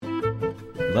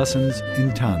Lessons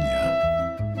in Tanya.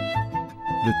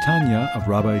 The Tanya of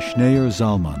Rabbi Schneur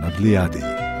Zalman of Liadi,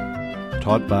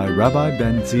 taught by Rabbi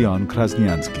Ben Zion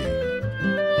Krasniansky.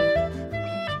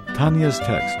 Tanya's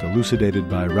text elucidated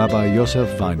by Rabbi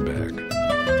Yosef Weinberg.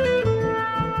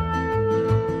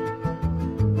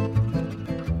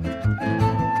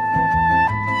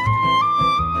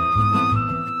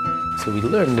 So we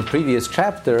learned in the previous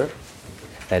chapter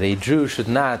that a Jew should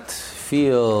not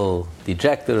feel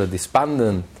dejected or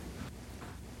despondent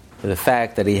with the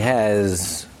fact that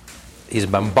he's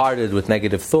bombarded with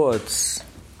negative thoughts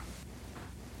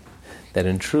that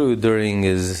intrude during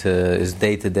his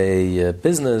day-to-day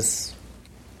business.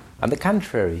 On the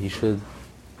contrary, he should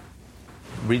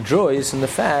rejoice in the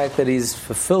fact that he's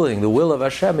fulfilling the will of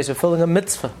Hashem. He's fulfilling a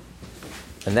mitzvah.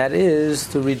 And that is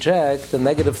to reject the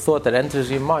negative thought that enters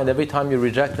your mind. Every time you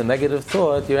reject a negative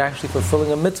thought, you're actually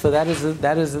fulfilling a mitzvah. That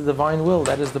is the divine will.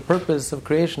 That is the purpose of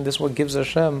creation. This is what gives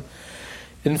Hashem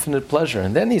infinite pleasure.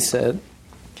 And then he said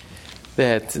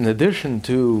that in addition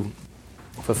to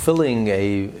fulfilling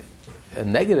a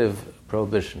negative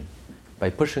prohibition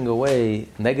by pushing away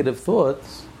negative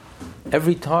thoughts,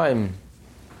 every time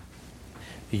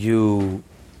you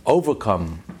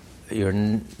overcome your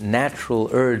natural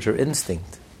urge or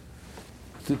instinct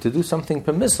to do something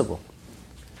permissible,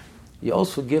 you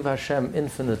also give Hashem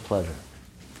infinite pleasure.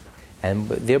 And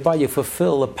thereby you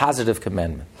fulfill a positive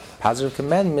commandment. Positive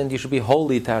commandment, you should be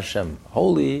holy to Hashem.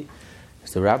 Holy,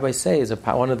 as the rabbis say, is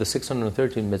one of the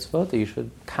 613 mitzvot. You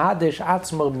should kadesh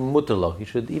atzma mutalo. You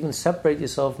should even separate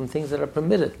yourself from things that are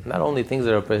permitted. Not only things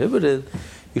that are prohibited,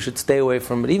 you should stay away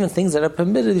from, but even things that are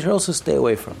permitted, you should also stay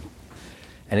away from.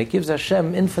 And it gives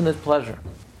Hashem infinite pleasure.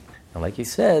 And like he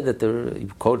said, he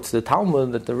quotes the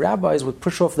Talmud, that the rabbis would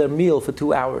push off their meal for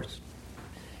 2 hours,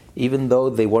 even though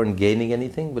they weren't gaining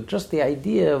anything, but just the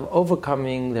idea of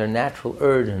overcoming their natural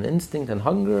urge and instinct and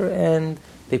hunger, and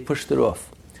they pushed it off.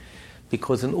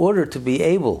 Because in order to be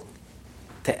able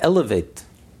to elevate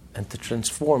and to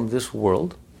transform this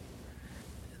world,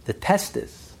 the test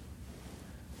is,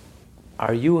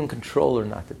 are you in control or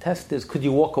not? The test is, could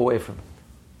you walk away from it?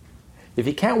 If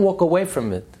you can't walk away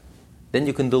from it, then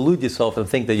you can delude yourself and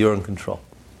think that you're in control.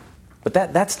 But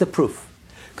that's the proof.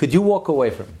 Could you walk away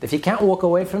from it? If you can't walk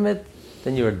away from it,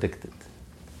 then you're addicted.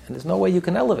 And there's no way you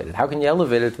can elevate it. How can you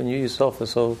elevate it when you yourself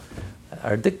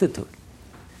are addicted to it?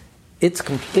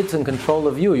 It's in control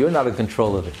of you. You're not in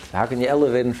control of it. How can you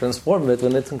elevate and transform it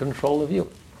when it's in control of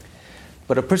you?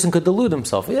 But a person could delude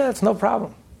himself. Yeah, it's no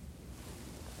problem.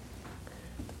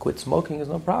 Quit smoking is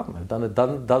no problem. I've done it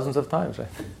dozens of times, right?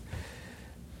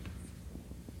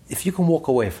 If you can walk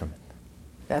away from it,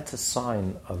 that's a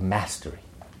sign of mastery.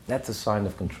 That's a sign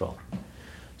of control.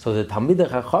 So the Talmidei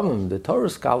Chachamim, the Torah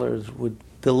scholars, would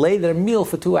delay their meal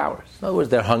for 2 hours. In other words,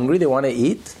 they're hungry, they want to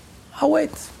eat. I'll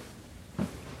wait.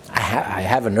 I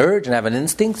have an urge and I have an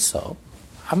instinct, so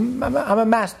I'm a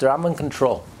master, I'm in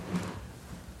control.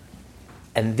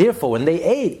 And therefore, when they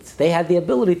ate, they had the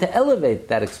ability to elevate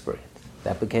that experience.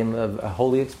 That became a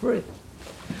holy experience.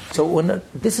 So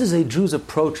this is a Jew's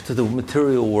approach to the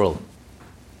material world.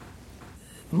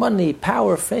 Money,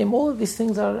 power, fame, all of these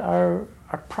things are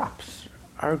props,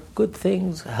 are good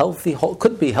things,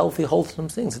 could be healthy, wholesome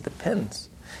things. It depends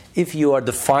if you are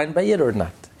defined by it or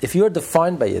not. If you are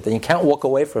defined by it and you can't walk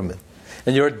away from it,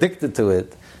 and you're addicted to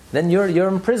it, then you're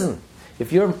in prison.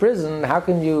 If you're in prison, how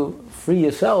can you free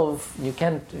yourself? If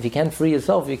you can't free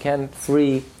yourself, you can't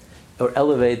free or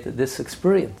elevate this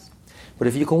experience. But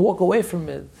if you can walk away from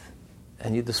it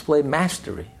and you display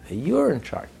mastery, that you're in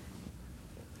charge,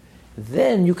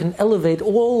 then you can elevate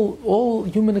all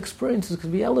human experiences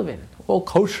could be elevated. All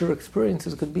kosher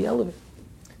experiences could be elevated.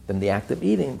 Then the act of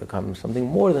eating becomes something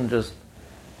more than just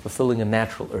fulfilling a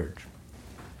natural urge,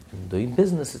 and doing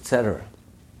business, etc.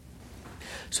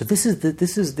 So this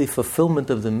is the fulfillment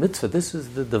of the mitzvah. This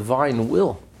is the divine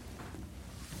will.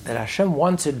 That Hashem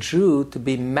wants a Jew to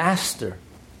be master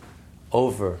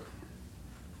over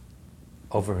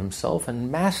himself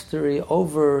and mastery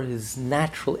over his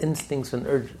natural instincts and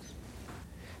urges.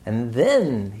 And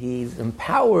then he's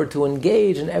empowered to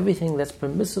engage in everything that's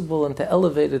permissible and to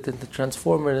elevate it and to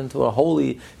transform it into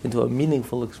a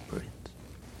meaningful experience.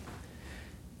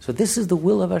 So this is the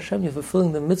will of Hashem. You're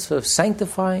fulfilling the mitzvah of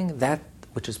sanctifying that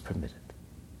which is permitted.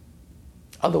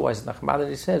 Otherwise,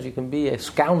 Nachmanides says, you can be a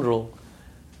scoundrel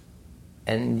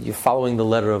and you're following the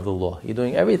letter of the law. You're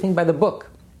doing everything by the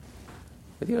book.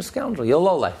 But you're a scoundrel. You're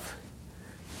lowlife.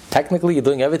 Technically, you're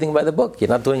doing everything by the book. You're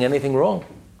not doing anything wrong.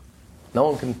 No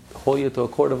one can haul you to a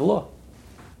court of law.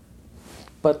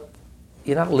 But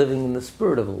you're not living in the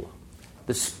spirit of the law.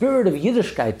 The spirit of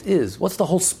Yiddishkeit is, what's the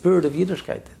whole spirit of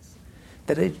Yiddishkeit is?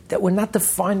 that we're not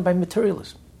defined by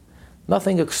materialism.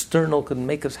 Nothing external can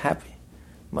make us happy.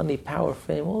 Money, power,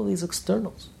 fame, all these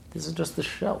externals. This is just the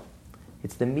shell.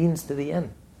 It's the means to the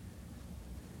end.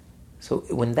 So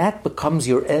when that becomes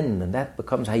your end, and that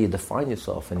becomes how you define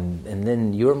yourself, and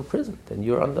then you're imprisoned, and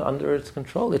you're under its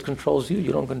control. It controls you,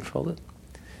 you don't control it.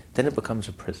 Then it becomes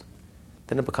a prison.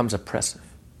 Then it becomes oppressive.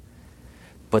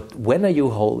 But when are you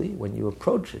holy? When you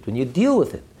approach it, when you deal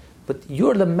with it. But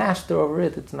you're the master over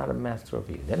it, it's not a master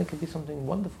over you. Then it can be something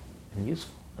wonderful and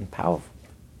useful and powerful.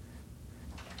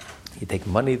 You take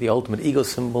money, the ultimate ego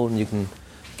symbol, and you can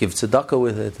give tzedakah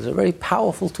with it. It's a very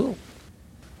powerful tool.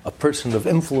 A person of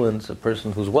influence, a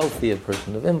person who's wealthy, a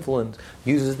person of influence,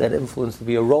 uses that influence to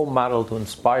be a role model to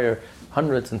inspire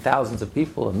hundreds and thousands of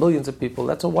people and millions of people.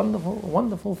 That's a wonderful,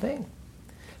 wonderful thing.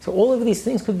 So all of these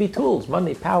things could be tools,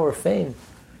 money, power, fame.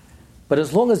 But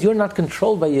as long as you're not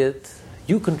controlled by it,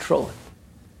 you control it.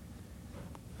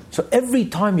 So every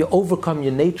time you overcome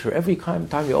your nature, every time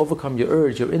you overcome your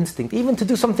urge, your instinct, even to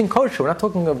do something kosher, we're not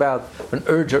talking about an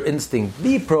urge or instinct,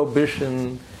 the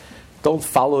prohibition, don't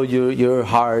follow your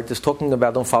heart, it's talking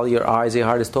about don't follow your eyes, your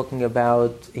heart is talking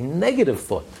about a negative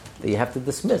thought that you have to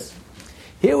dismiss.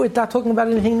 Here we're not talking about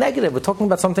anything negative, we're talking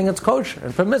about something that's kosher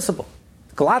and permissible,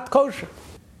 glatt kosher.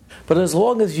 But as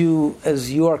long as you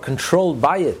are controlled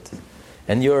by it,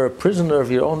 and you're a prisoner of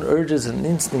your own urges and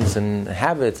instincts and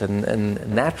habits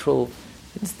and natural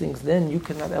instincts, then you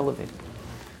cannot elevate.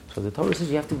 So the Torah says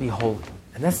you have to be holy.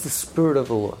 And that's the spirit of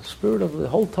the law. The spirit of the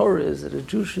whole Torah is that a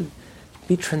Jew should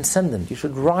be transcendent. You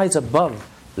should rise above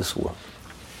this world.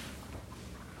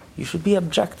 You should be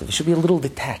objective. You should be a little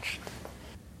detached.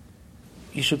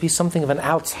 You should be something of an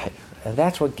outsider. And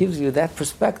that's what gives you that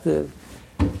perspective,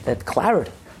 that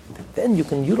clarity. Then you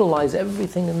can utilize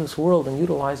everything in this world and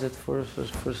utilize it for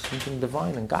something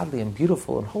divine and godly and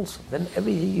beautiful and wholesome. Then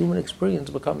every human experience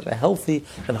becomes a healthy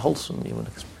and wholesome human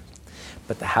experience.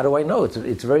 But how do I know?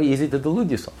 It's very easy to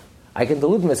delude yourself. I can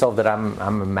delude myself that I'm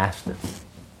a master.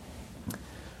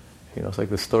 It's like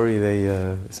the story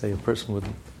they say a person would,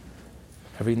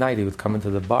 every night he would come into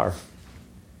the bar.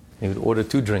 He would order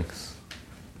 2 drinks.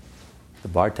 The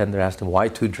bartender asked him, why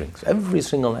 2 drinks? Every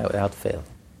single night without fail.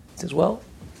 He says, well,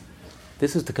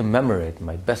 this is to commemorate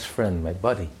my best friend, my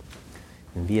buddy,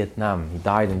 in Vietnam. He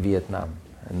died in Vietnam.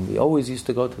 And we always used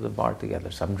to go to the bar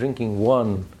together. So I'm drinking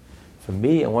one for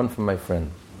me and one for my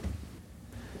friend.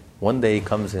 One day he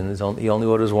comes in, he only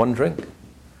orders 1 drink.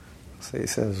 So he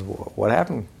says, what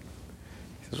happened?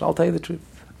 He says, I'll tell you the truth.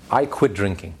 I quit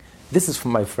drinking. This is for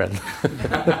my friend.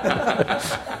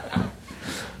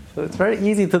 So it's very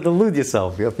easy to delude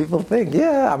yourself. People think,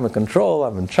 yeah, I'm in control,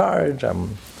 I'm in charge,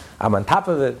 I'm on top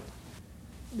of it.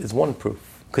 Is one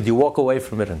proof. Could you walk away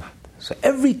from it or not? So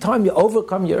every time you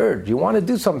overcome your urge, you want to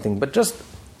do something, but just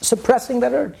suppressing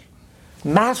that urge.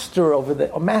 Mastery over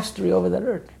that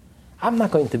urge. I'm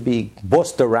not going to be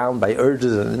bossed around by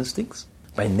urges and instincts,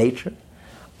 by nature.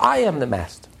 I am the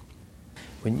master.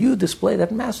 When you display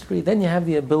that mastery, then you have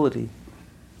the ability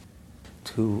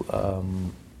to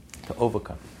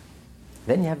overcome.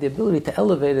 Then you have the ability to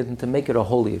elevate it and to make it a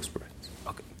holy experience.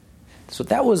 So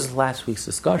that was last week's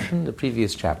discussion, the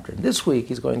previous chapter. This week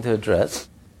he's going to address,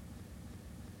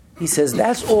 he says,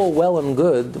 that's all well and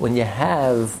good when you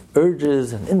have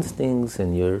urges and instincts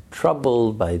and you're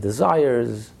troubled by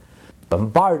desires,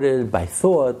 bombarded by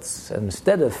thoughts, and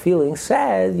instead of feeling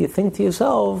sad, you think to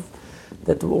yourself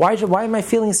that why am I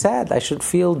feeling sad? I should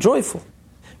feel joyful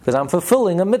because I'm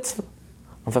fulfilling a mitzvah.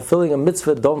 I'm fulfilling a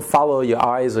mitzvah, don't follow your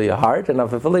eyes or your heart, and I'm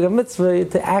fulfilling a mitzvah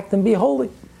to act and be holy.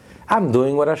 I'm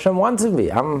doing what Hashem wants of me.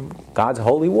 I'm God's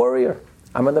holy warrior.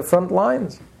 I'm on the front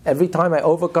lines. Every time I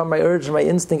overcome my urge and my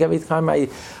instinct, every time I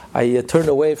turn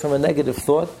away from a negative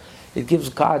thought, it gives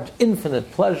God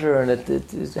infinite pleasure, and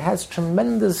it has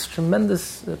tremendous,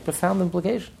 profound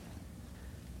implication.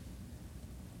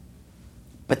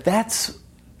 But that's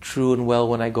true and well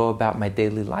when I go about my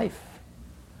daily life.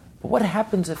 But what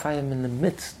happens if I am in the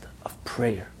midst of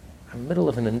prayer? I'm in the middle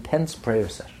of an intense prayer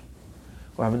session,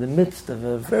 or I'm in the midst of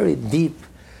a very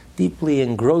deeply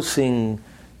engrossing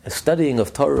studying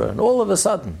of Torah, and all of a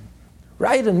sudden,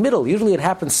 right in middle, usually it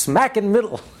happens smack in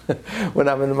middle, when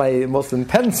I'm in my most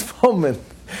intense moment,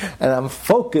 and I'm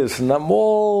focused, and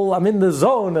I'm in the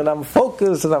zone, and I'm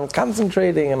focused, and I'm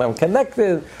concentrating, and I'm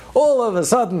connected, all of a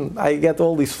sudden, I get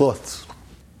all these thoughts.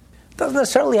 It doesn't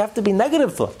necessarily have to be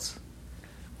negative thoughts.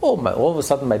 All of a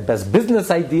sudden, my best business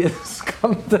ideas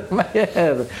come to my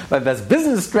head. My best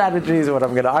business strategies, what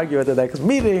I'm going to argue at the next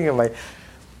meeting, and my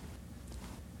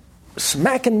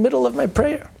smack in the middle of my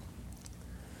prayer.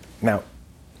 Now,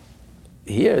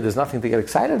 here, there's nothing to get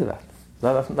excited about.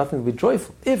 Nothing to be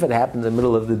joyful. If it happens in the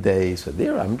middle of the day, so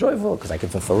there I'm joyful because I can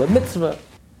fulfill a mitzvah.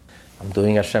 I'm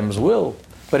doing Hashem's will.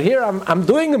 But here I'm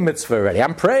doing a mitzvah already.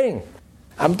 I'm praying.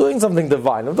 I'm doing something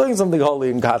divine. I'm doing something holy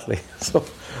and godly. So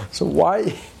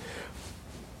why?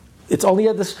 It's only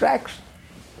a distraction.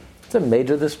 It's a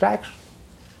major distraction.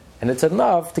 And it's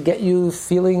enough to get you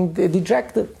feeling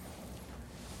dejected.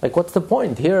 Like, what's the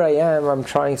point? Here I am, I'm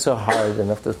trying so hard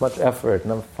and after much effort,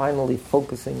 and I'm finally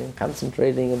focusing and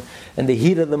concentrating and the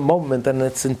heat of the moment, and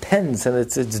it's intense and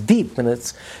it's deep and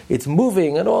it's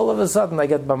moving, and all of a sudden I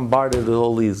get bombarded with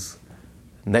all these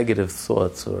negative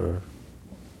thoughts or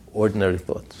ordinary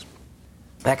thoughts.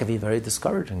 That can be very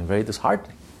discouraging and very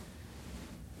disheartening.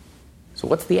 So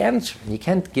what's the answer? You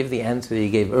can't give the answer that you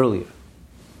gave earlier.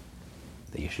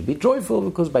 That you should be joyful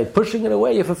because by pushing it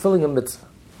away you're fulfilling a mitzvah.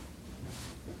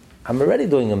 I'm already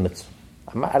doing a mitzvah.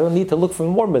 I don't need to look for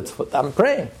more mitzvah. I'm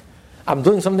praying. I'm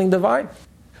doing something divine.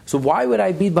 So why would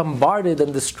I be bombarded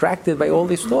and distracted by all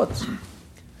these thoughts?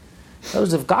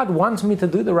 Because if God wants me to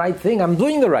do the right thing, I'm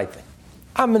doing the right thing.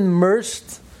 I'm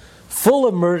immersed, full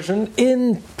immersion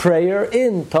in prayer,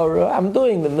 in Torah. I'm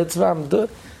doing the mitzvah.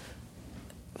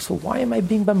 So why am I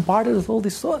being bombarded with all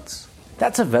these thoughts?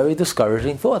 That's a very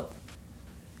discouraging thought.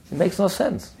 It makes no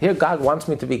sense. Here God wants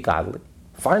me to be godly.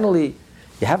 Finally,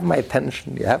 you have my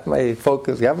attention, you have my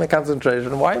focus, you have my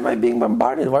concentration. Why am I being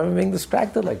bombarded? Why am I being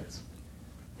distracted like this?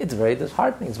 It's very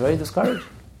disheartening, it's very discouraging.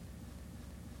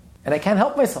 And I can't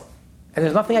help myself. And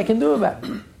there's nothing I can do about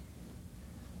it.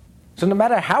 So no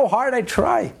matter how hard I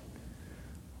try,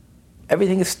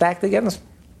 everything is stacked against me.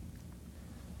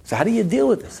 So how do you deal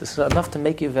with this? This is enough to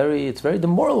make you it's very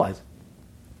demoralizing.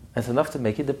 It's enough to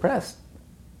make you depressed.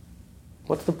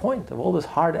 What's the point of all this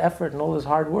hard effort and all this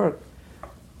hard work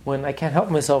when I can't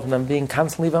help myself and I'm being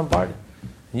constantly bombarded?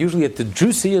 Usually at the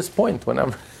juiciest point, when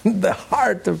I'm in the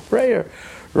heart of prayer,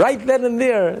 right then and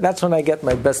there, that's when I get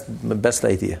my best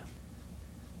idea,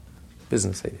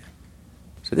 business idea.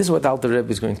 So this is what Alter Rebbe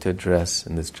is going to address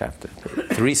in this chapter,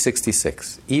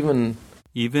 366. Even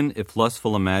if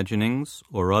lustful imaginings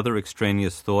or other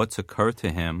extraneous thoughts occur to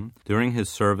him during his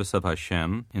service of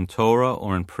Hashem, in Torah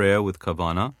or in prayer with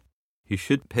Kavanah, he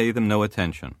should pay them no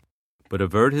attention, but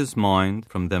avert his mind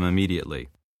from them immediately.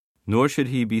 Nor should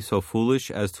he be so foolish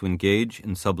as to engage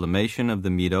in sublimation of the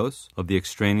midos of the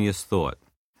extraneous thought,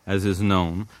 as is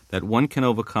known that one can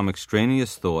overcome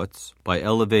extraneous thoughts by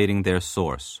elevating their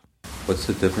source. What's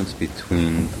the difference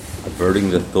between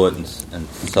averting the thought and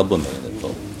sublimating the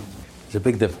thought? There's a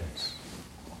big difference.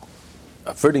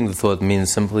 Averting the thought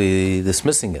means simply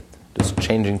dismissing it, just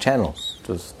changing channels,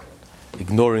 just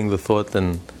ignoring the thought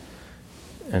and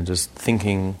just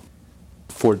thinking,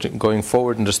 going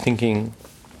forward and just thinking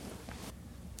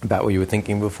about what you were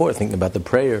thinking before, thinking about the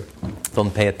prayer.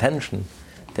 Don't pay attention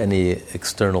to any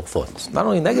external thoughts. Not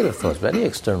only negative thoughts, but any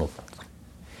external thoughts.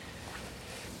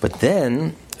 But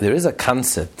then, there is a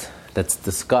concept that's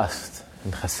discussed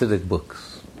in Hasidic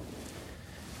books.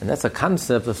 And that's a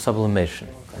concept of sublimation.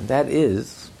 And that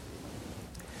is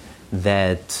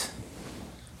that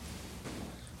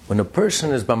when a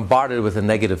person is bombarded with a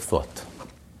negative thought,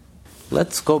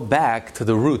 let's go back to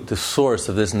the root, the source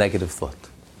of this negative thought.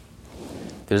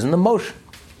 There's an emotion.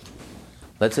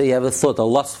 Let's say you have a thought, a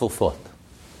lustful thought.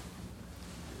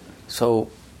 So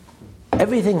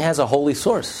everything has a holy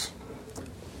source.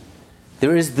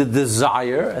 There is the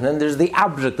desire, and then there's the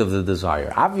object of the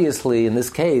desire. Obviously, in this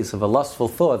case of a lustful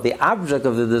thought, the object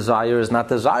of the desire is not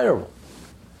desirable.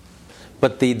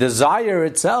 But the desire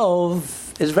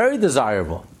itself is very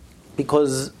desirable.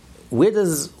 Because where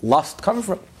does lust come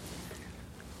from?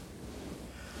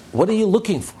 What are you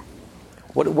looking for?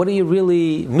 What are you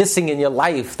really missing in your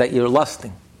life that you're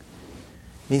lusting?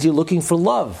 It means you're looking for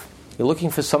love. You're looking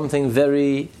for something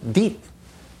very deep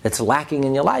that's lacking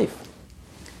in your life.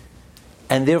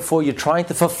 And therefore you're trying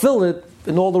to fulfill it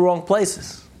in all the wrong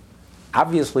places.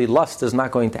 Obviously, lust is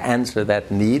not going to answer that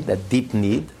need, that deep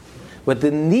need. But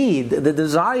the need, the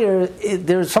desire,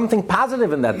 there's something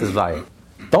positive in that desire.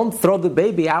 Don't throw the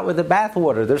baby out with the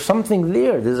bathwater. There's something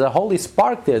there. There's a holy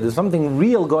spark there. There's something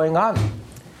real going on.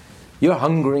 You're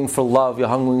hungering for love. You're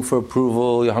hungering for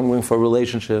approval. You're hungering for a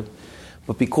relationship.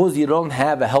 But because you don't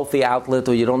have a healthy outlet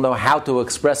or you don't know how to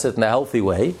express it in a healthy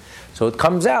way, so it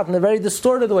comes out in a very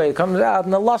distorted way. It comes out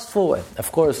in a lustful way.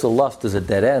 Of course, the lust is a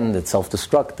dead end. It's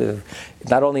self-destructive.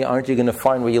 Not only aren't you going to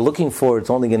find what you're looking for, it's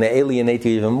only going to alienate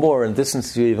you even more and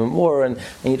distance you even more, and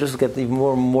you just get even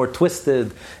more and more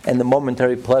twisted, and the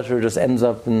momentary pleasure just ends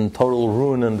up in total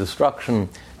ruin and destruction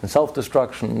and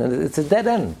self-destruction. And it's a dead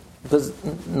end because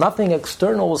nothing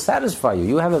external will satisfy you.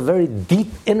 You have a very deep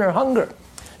inner hunger.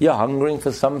 You're hungering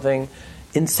for something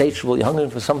insatiable, you're hungering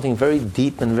for something very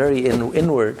deep and very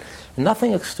inward.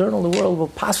 Nothing external in the world will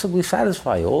possibly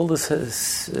satisfy you. All this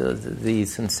the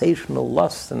sensational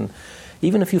lust, and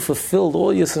even if you fulfilled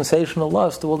all your sensational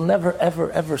lust, it will never,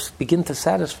 ever, ever begin to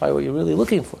satisfy what you're really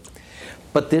looking for.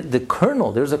 But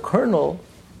there's a kernel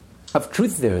of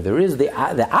truth there. There is the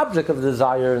object of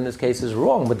desire in this case is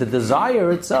wrong, but the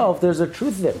desire itself, there's a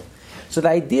truth there. So the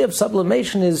idea of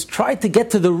sublimation is try to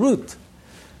get to the root.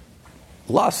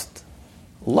 Lust,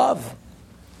 love.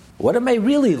 What am I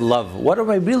really love? What am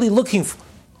I really looking for?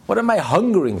 What am I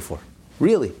hungering for?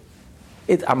 Really?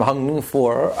 I'm hungering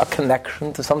for a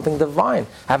connection to something divine.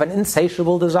 I have an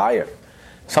insatiable desire.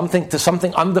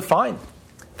 Something undefined.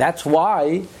 That's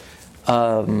why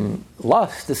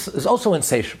lust is also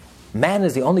insatiable. Man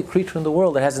is the only creature in the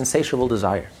world that has insatiable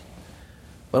desire.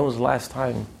 When was the last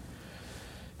time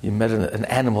you met an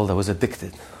animal that was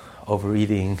addicted?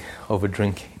 Overeating,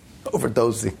 overdrinking,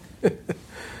 overdosing,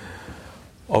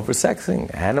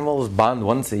 oversexing. Animals bond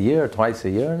once a year, twice a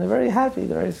year, and they're very happy,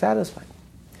 they're very satisfied.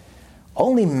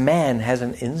 Only man has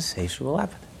an insatiable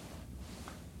appetite.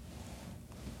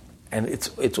 And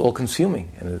it's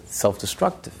all-consuming, and it's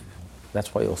self-destructive.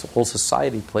 That's why also whole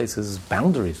society places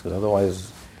boundaries, because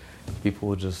otherwise people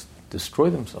would just destroy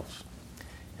themselves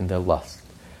in their lust.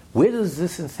 Where does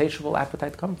this insatiable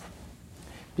appetite come from?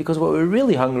 Because what we're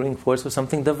really hungering for is for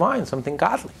something divine, something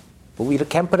godly. But we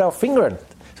can't put our finger on it.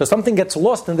 So something gets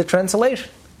lost in the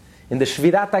translation. In the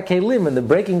Shvirat HaKelim, in the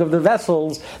breaking of the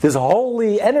vessels, this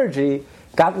holy energy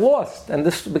got lost, and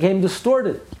this became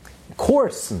distorted,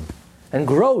 coarse and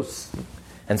gross.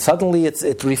 And suddenly it's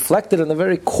reflected in a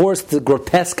very coarse,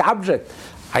 grotesque object.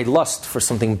 I lust for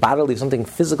something bodily, something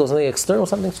physical, something external,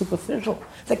 something superficial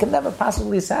that can never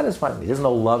possibly satisfy me. There's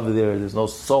no love there, there's no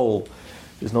soul,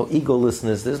 there's no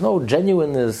egolessness, there's no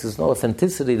genuineness, there's no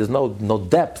authenticity, there's no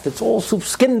depth. It's all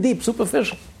skin deep,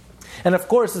 superficial. And of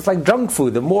course, it's like junk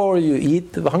food. The more you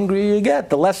eat, the hungrier you get,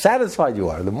 the less satisfied you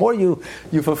are. The more you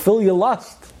fulfill your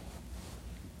lust,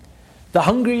 the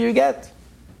hungrier you get.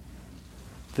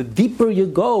 The deeper you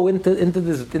go into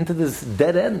this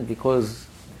dead end, because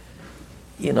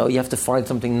you have to find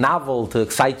something novel to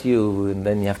excite you, and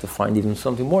then you have to find even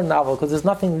something more novel because there's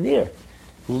nothing there.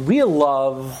 Real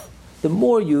love, the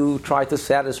more you try to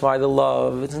satisfy the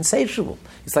love, it's insatiable.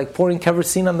 It's like pouring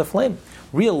kerosene on the flame.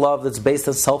 Real love that's based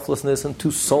on selflessness and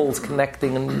two souls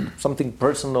connecting and something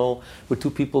personal where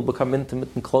two people become intimate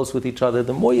and close with each other,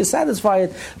 the more you satisfy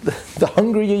it, the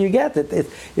hungrier you get.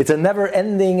 It's a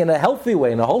never-ending in a healthy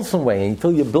way, in a wholesome way,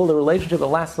 until you build a relationship that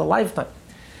lasts a lifetime.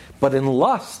 But in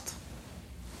lust,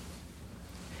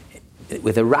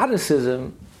 with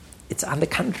eroticism, it's on the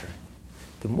contrary.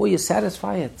 The more you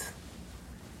satisfy it,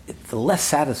 the less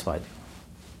satisfied you.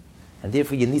 And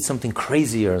therefore you need something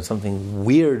crazier and something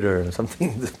weirder and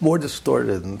something more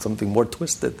distorted and something more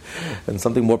twisted and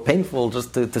something more painful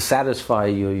just to satisfy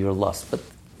your lust. But,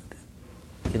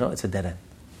 it's a dead end.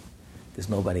 There's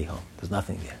nobody home. There's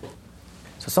nothing there.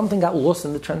 So something got lost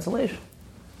in the translation.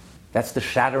 That's the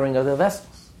shattering of the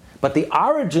vessels. But the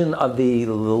origin of the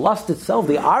lust itself,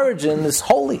 the origin is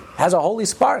holy, has a holy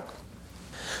spark.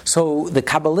 So the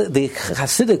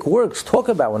Hasidic works talk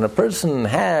about when a person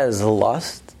has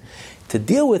lust, to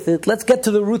deal with it, let's get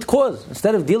to the root cause.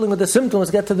 Instead of dealing with the symptom,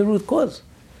 let's get to the root cause.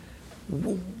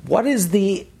 What is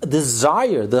the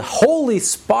desire, the holy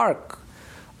spark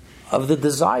of the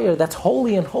desire that's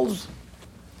holy and wholesome?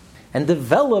 And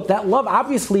develop that love.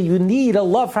 Obviously, you need a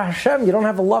love for Hashem. You don't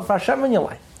have a love for Hashem in your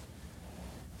life.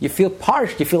 You feel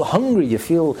parched, you feel hungry, you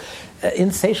feel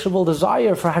insatiable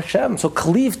desire for Hashem. So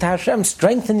cleave to Hashem,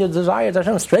 strengthen your desire to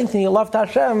Hashem, strengthen your love to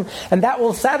Hashem, and that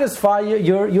will satisfy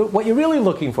your what you're really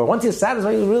looking for. Once you satisfy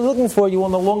what you're really looking for, you will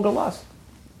no longer lust.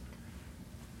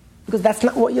 Because that's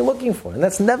not what you're looking for, and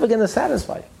that's never going to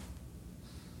satisfy you.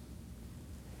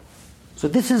 So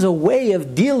this is a way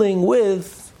of dealing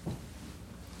with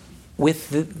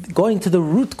going to the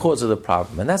root cause of the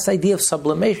problem, and that's the idea of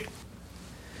sublimation.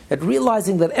 At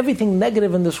realizing that everything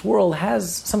negative in this world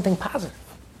has something positive.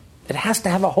 It has to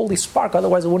have a holy spark,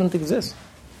 otherwise it wouldn't exist.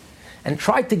 And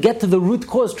try to get to the root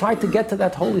cause, try to get to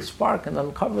that holy spark and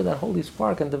uncover that holy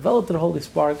spark and develop that holy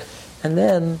spark, and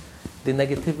then the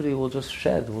negativity will just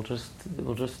shed, it will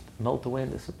just melt away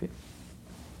and disappear.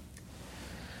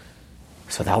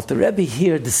 So the Alter Rebbe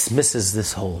here dismisses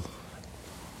this whole,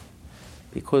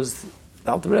 because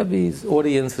the Alter Rebbe's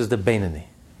audience is the Beinani.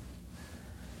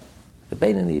 The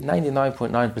Beinani,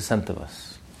 99.9% of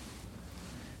us.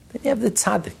 Then you have the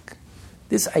Tzaddik.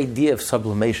 This idea of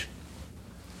sublimation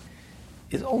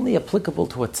is only applicable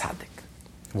to a Tzaddik.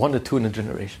 1 or 2 in a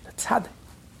generation. A Tzaddik.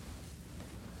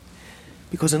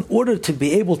 Because in order to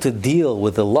be able to deal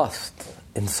with the lust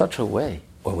in such a way,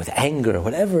 or with anger, or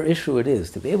whatever issue it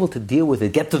is, to be able to deal with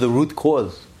it, get to the root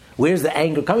cause. Where's the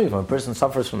anger coming from? A person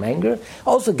suffers from anger.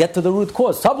 Also get to the root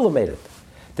cause, sublimate it.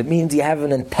 That means you have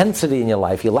an intensity in your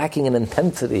life. You're lacking an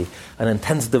intensity, an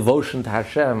intense devotion to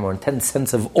Hashem, or intense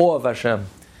sense of awe of Hashem.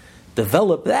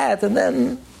 Develop that, and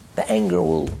then the anger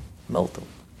will melt away.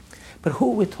 But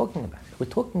who are we talking about? We're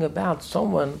talking about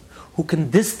someone who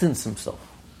can distance himself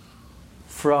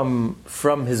from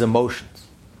his emotions.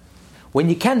 When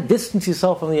you can't distance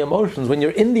yourself from the emotions, when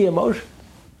you're in the emotion,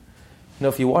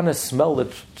 if you want to smell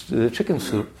the chicken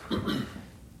soup,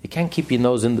 you can't keep your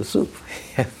nose in the soup.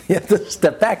 You have to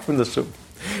step back from the soup.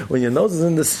 When your nose is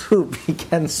in the soup, you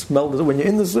can't smell the soup. When you're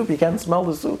in the soup, you can't smell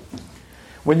the soup.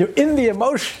 When you're in the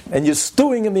emotion, and you're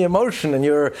stewing in the emotion, and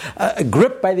you're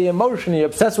gripped by the emotion, and you're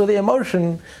obsessed with the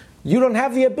emotion, you don't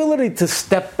have the ability to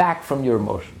step back from your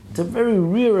emotion. It's a very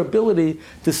rare ability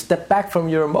to step back from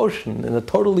your emotion in a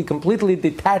totally, completely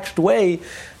detached way,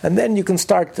 and then you can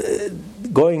start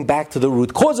going back to the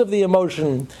root cause of the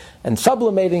emotion and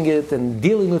sublimating it and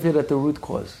dealing with it at the root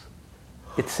cause.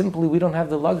 It's simply, we don't have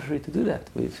the luxury to do that.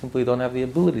 We simply don't have the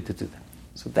ability to do that.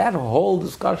 So that whole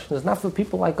discussion is not for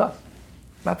people like us,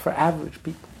 not for average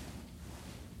people.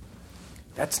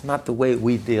 That's not the way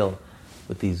we deal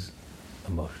with these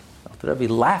emotions. The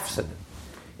Rebbe laughs at it.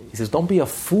 He says, don't be a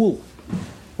fool.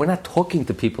 We're not talking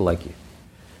to people like you.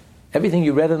 Everything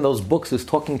you read in those books is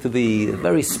talking to the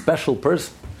very special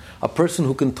person, a person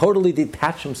who can totally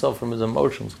detach himself from his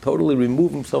emotions, totally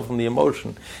remove himself from the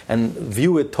emotion, and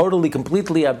view it totally,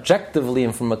 completely objectively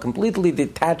and from a completely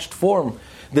detached form.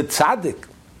 The tzaddik,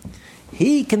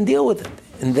 he can deal with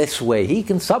it in this way. He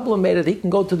can sublimate it. He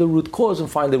can go to the root cause and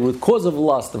find the root cause of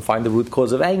lust and find the root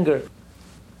cause of anger.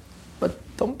 But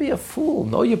don't be a fool.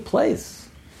 Know your place.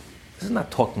 This is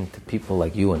not talking to people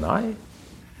like you and I,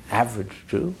 average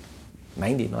Jew,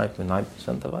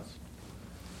 99.9% of us.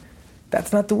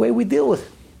 That's not the way we deal with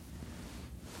it.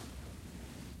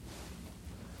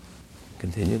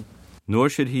 Continue. Nor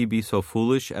should he be so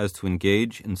foolish as to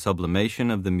engage in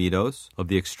sublimation of the midos of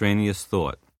the extraneous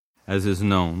thought, as is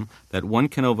known that one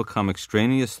can overcome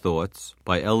extraneous thoughts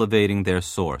by elevating their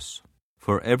source.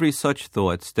 For every such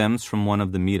thought stems from one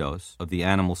of the midos of the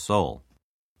animal soul.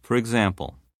 For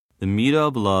example, the midah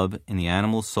of love in the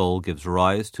animal soul gives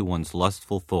rise to one's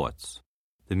lustful thoughts.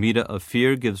 The midah of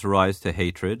fear gives rise to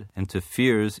hatred and to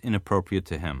fears inappropriate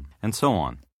to him, and so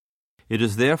on. It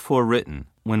is therefore written,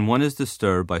 when one is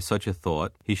disturbed by such a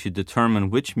thought, he should determine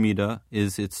which midah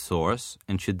is its source,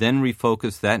 and should then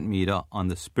refocus that midah on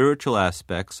the spiritual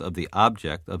aspects of the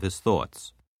object of his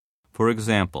thoughts. For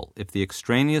example, if the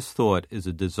extraneous thought is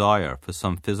a desire for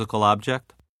some physical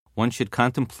object, one should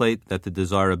contemplate that the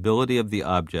desirability of the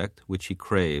object which he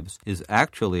craves is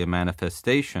actually a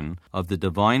manifestation of the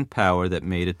divine power that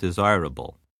made it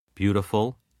desirable,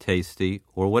 beautiful, tasty,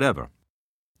 or whatever.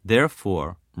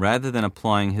 Therefore, rather than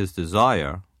applying his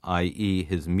desire, i.e.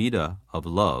 his midah of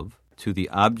love, to the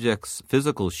object's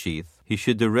physical sheath, he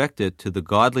should direct it to the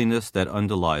godliness that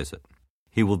underlies it.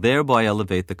 He will thereby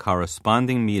elevate the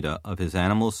corresponding midah of his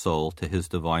animal soul to his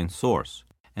divine source,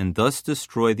 and thus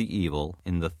destroy the evil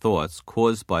in the thoughts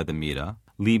caused by the midah,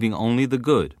 leaving only the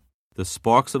good, the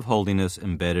sparks of holiness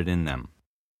embedded in them.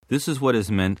 This is what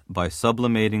is meant by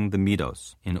sublimating the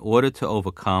midos, in order to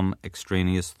overcome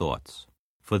extraneous thoughts.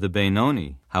 For the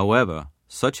Beinoni, however,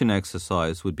 such an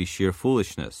exercise would be sheer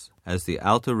foolishness, as the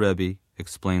Alter Rebbe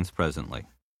explains presently.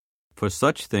 For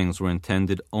such things were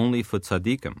intended only for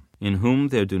tzaddikim, in whom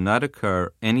there do not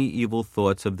occur any evil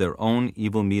thoughts of their own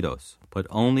evil midos, but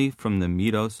only from the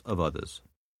midos of others.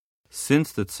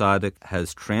 Since the tzaddik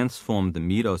has transformed the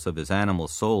midos of his animal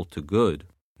soul to good,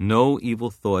 no evil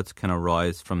thoughts can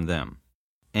arise from them.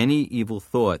 Any evil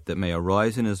thought that may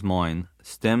arise in his mind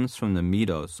stems from the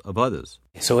midos of others.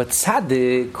 So a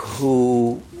tzaddik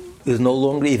who is no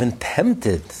longer even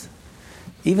tempted,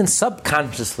 even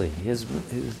subconsciously, his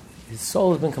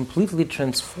soul has been completely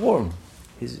transformed.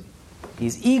 He's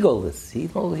egoless.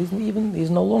 He's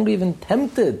no longer even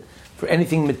tempted for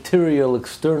anything material,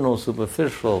 external,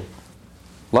 superficial,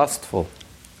 lustful.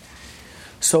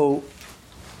 So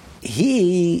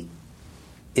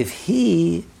if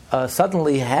he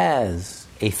suddenly has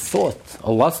a thought,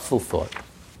 a lustful thought,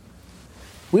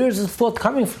 where is the thought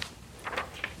coming from?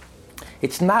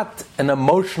 It's not an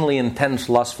emotionally intense,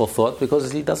 lustful thought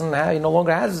because he no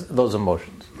longer has those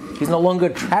emotions. He's no longer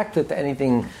attracted to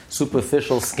anything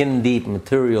superficial, skin deep,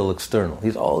 material, external.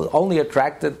 He's only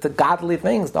attracted to godly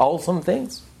things, to wholesome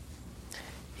things.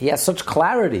 He has such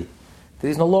clarity that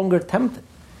he's no longer tempted.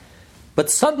 But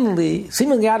suddenly,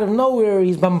 seemingly out of nowhere,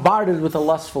 he's bombarded with a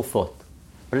lustful thought.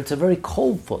 But it's a very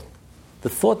cold thought. The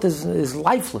thought is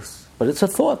lifeless, but it's a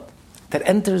thought that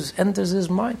enters his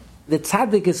mind. The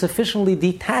tzaddik is sufficiently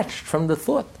detached from the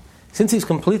thought. Since he's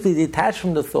completely detached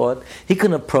from the thought, he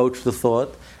can approach the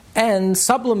thought and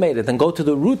sublimate it and go to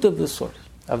the root of the source.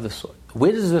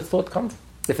 Where does the thought come from?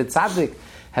 If a tzaddik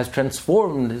has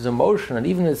transformed his emotion and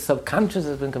even his subconscious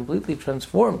has been completely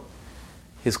transformed,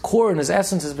 his core and his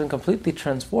essence has been completely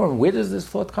transformed, where does this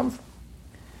thought come from?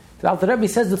 The Alter Rebbe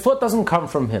says the thought doesn't come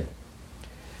from him.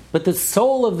 But the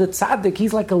soul of the tzaddik,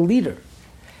 he's like a leader.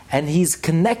 And he's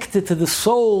connected to the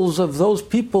souls of those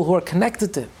people who are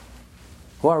connected to him,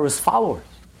 who are his followers.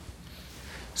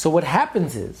 So what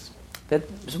happens is that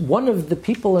one of the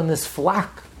people in this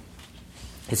flock,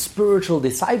 his spiritual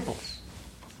disciples,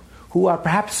 who are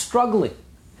perhaps struggling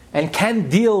and can't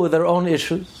deal with their own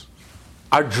issues,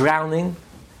 are drowning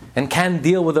and can't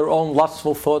deal with their own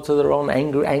lustful thoughts or their own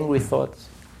angry thoughts.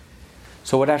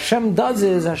 So what Hashem does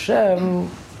is Hashem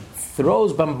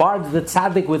bombards the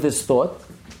tzaddik with his thought,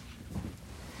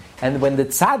 and when the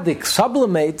tzaddik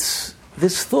sublimates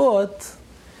this thought,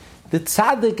 the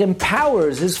tzaddik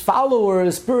empowers his follower,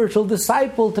 his spiritual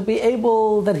disciple,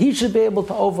 that he should be able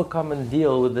to overcome and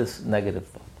deal with this negative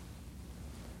thought.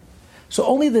 So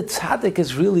only the tzaddik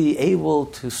is really able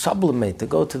to sublimate, to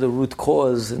go to the root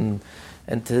cause and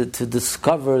to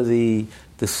discover that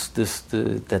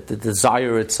the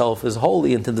desire itself is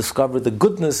holy, and to discover the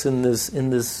goodness in this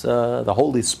the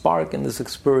holy spark in this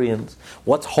experience.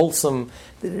 What's wholesome?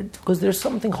 Because there's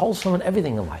something wholesome in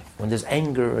everything in life. When there's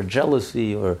anger or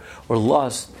jealousy or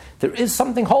lust, there is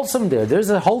something wholesome there. There's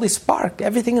a holy spark.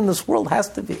 Everything in this world has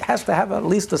to have at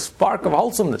least a spark of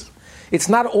wholesomeness. It's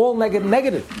not all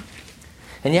negative.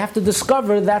 And you have to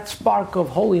discover that spark of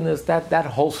holiness, that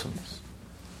wholesomeness.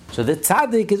 So the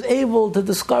tzaddik is able to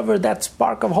discover that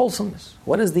spark of wholesomeness.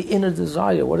 What is the inner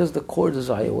desire? What is the core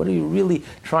desire? What are you really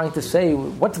trying to say?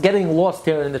 What's getting lost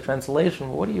here in the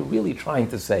translation? What are you really trying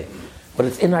to say? But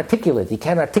it's inarticulate. You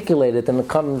can't articulate it, and it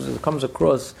comes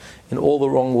across in all the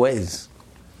wrong ways.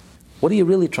 What are you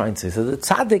really trying to say? So the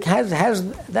tzaddik has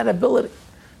that ability.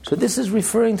 So this is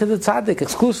referring to the tzaddik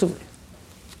exclusively.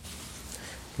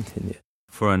 Continue.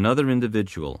 For another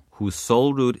individual whose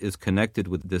soul root is connected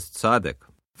with this tzaddik,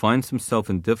 finds himself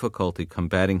in difficulty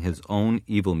combating his own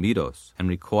evil midos and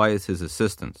requires his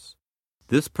assistance.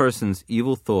 This person's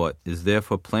evil thought is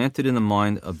therefore planted in the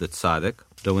mind of the tzaddik,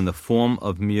 though in the form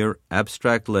of mere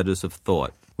abstract letters of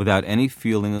thought, without any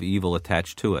feeling of evil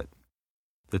attached to it.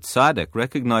 The tzaddik,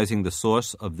 recognizing the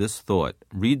source of this thought,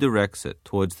 redirects it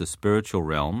towards the spiritual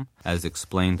realm, as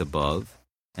explained above,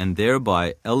 and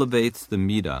thereby elevates the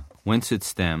midah whence it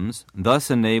stems,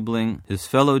 thus enabling his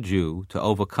fellow Jew to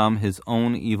overcome his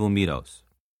own evil midos.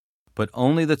 But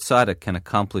only the tzaddik can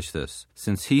accomplish this,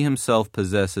 since he himself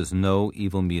possesses no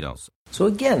evil midos. So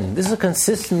again, this is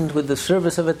consistent with the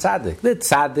service of a tzaddik. The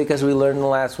tzaddik, as we learned in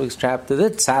last week's chapter, the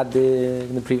tzaddik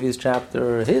in the previous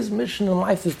chapter, his mission in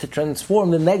life is to transform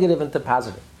the negative into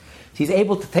positive. He's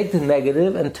able to take the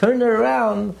negative and turn it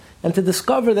around and to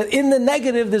discover that in the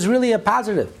negative there's really a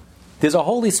positive. There's a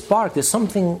holy spark, there's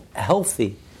something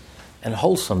healthy and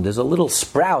wholesome. There's a little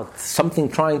sprout, something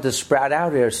trying to sprout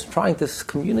out here, trying to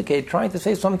communicate, trying to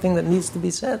say something that needs to be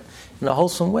said in a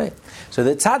wholesome way. So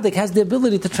the tzaddik has the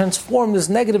ability to transform this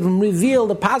negative and reveal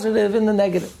the positive in the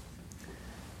negative.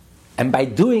 And by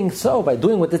doing so, by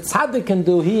doing what the tzaddik can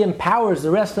do, he empowers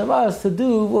the rest of us to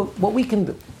do what we can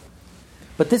do.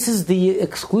 But this is the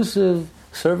exclusive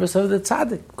service of the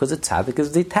tzaddik, because the tzaddik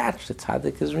is detached, the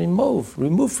tzaddik is removed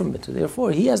from it. So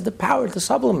therefore, he has the power to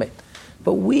sublimate.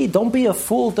 But we don't be a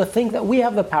fool to think that we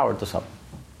have the power to sublimate.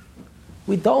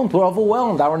 We don't. We're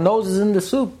overwhelmed. Our nose is in the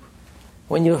soup.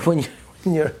 When you're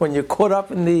caught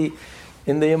up in the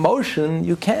emotion,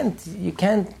 you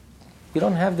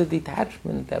don't have the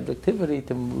detachment, the objectivity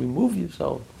to remove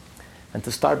yourself and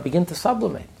to begin to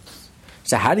sublimate.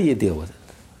 So how do you deal with it?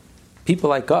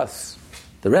 People like us,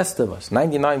 the rest of us,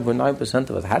 99.9%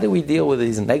 of us, how do we deal with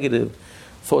these negative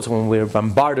thoughts when we're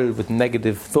bombarded with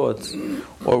negative thoughts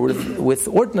or with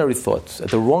ordinary thoughts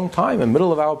at the wrong time in the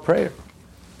middle of our prayer?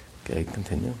 Okay,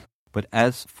 continue. But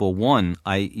as for one,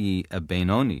 i.e. a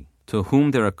Benoni, to whom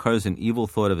there occurs an evil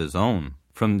thought of his own,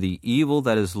 from the evil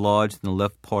that is lodged in the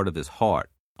left part of his heart,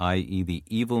 i.e. the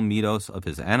evil midos of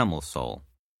his animal soul,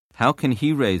 how can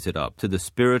he raise it up to the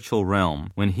spiritual realm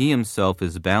when he himself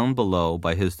is bound below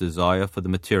by his desire for the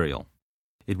material?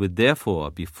 It would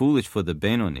therefore be foolish for the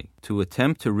Benoni to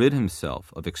attempt to rid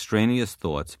himself of extraneous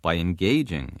thoughts by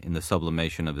engaging in the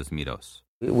sublimation of his midos.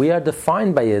 We are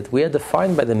defined by it. We are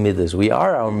defined by the midas. We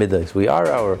are our midas.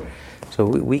 So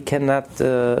we cannot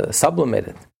sublimate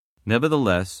it.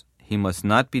 Nevertheless, he must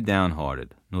not be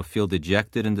downhearted, nor feel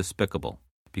dejected and despicable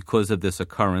because of this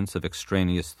occurrence of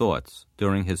extraneous thoughts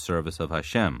during his service of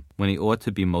Hashem, when he ought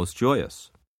to be most joyous.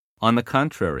 On the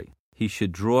contrary, he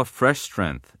should draw fresh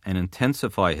strength and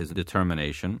intensify his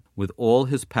determination with all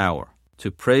his power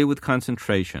to pray with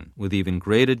concentration, with even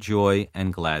greater joy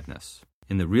and gladness,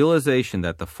 in the realization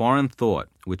that the foreign thought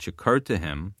which occurred to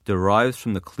him derives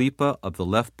from the klipa of the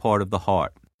left part of the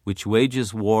heart, which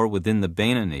wages war within the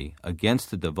Beinoni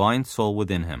against the divine soul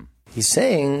within him. He's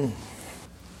saying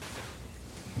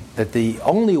that the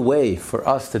only way for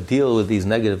us to deal with these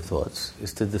negative thoughts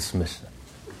is to dismiss them.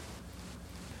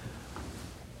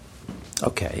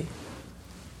 Okay,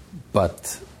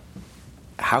 but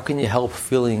how can you help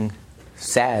feeling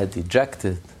sad,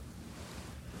 dejected,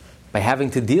 by having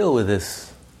to deal with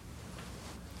this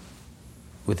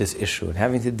issue and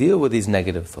having to deal with these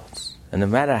negative thoughts? And no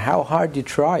matter how hard you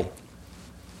try,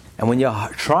 and when you're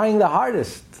trying the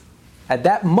hardest, at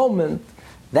that moment,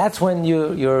 that's when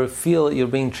you feel you're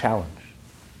being challenged.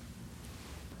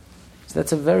 So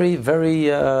that's a very, very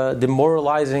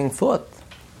demoralizing thought.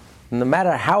 No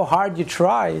matter how hard you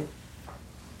try,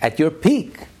 at your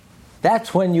peak,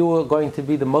 that's when you are going to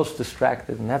be the most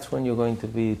distracted, and that's when you're going to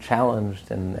be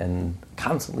challenged and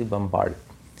constantly bombarded.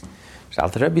 So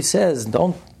Alter Rebbe says,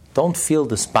 don't feel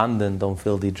despondent, don't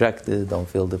feel dejected, don't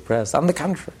feel depressed. On the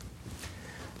contrary,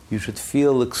 you should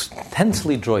feel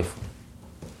intensely joyful.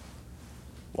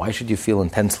 Why should you feel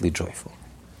intensely joyful?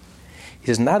 He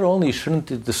says, not only shouldn't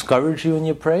it discourage you in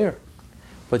your prayer,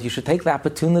 but you should take the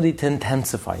opportunity to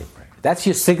intensify your prayer. That's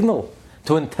your signal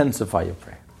to intensify your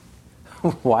prayer.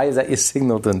 Why is that your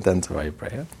signal to intensify your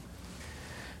prayer?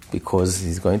 Because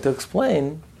he's going to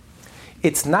explain,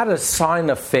 it's not a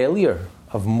sign of failure,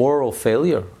 of moral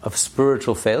failure, of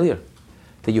spiritual failure,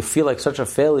 that you feel like such a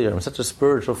failure, I'm such a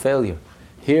spiritual failure.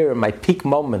 Here, in my peak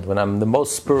moment, when I'm the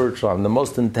most spiritual, I'm the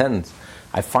most intense,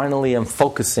 I finally am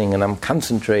focusing and I'm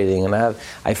concentrating and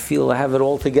I feel I have it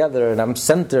all together and I'm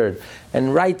centered,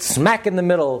 and right smack in the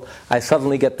middle, I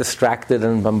suddenly get distracted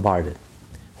and bombarded.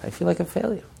 I feel like a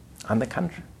failure. On the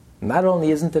contrary, not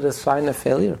only isn't it a sign of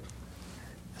failure,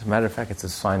 as a matter of fact, it's a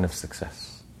sign of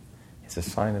success. It's a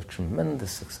sign of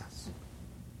tremendous success.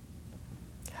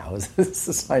 How is this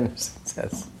a sign of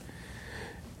success?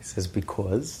 He says,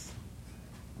 because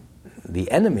the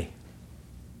enemy,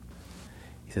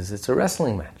 he says, it's a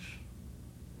wrestling match.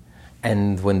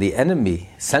 And when the enemy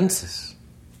senses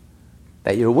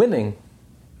that you're winning,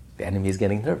 the enemy is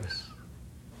getting nervous.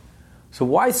 So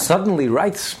why suddenly,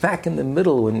 right smack in the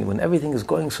middle, when everything is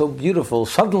going so beautiful,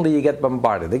 suddenly you get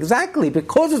bombarded? Exactly,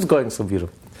 because it's going so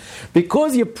beautiful.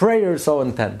 Because your prayer is so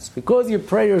intense, because your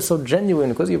prayer is so genuine,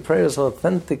 because your prayer is so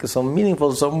authentic, so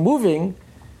meaningful, so moving,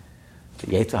 the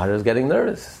Yetzer Hara is getting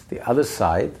nervous. The other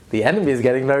side, the enemy is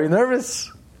getting very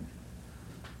nervous.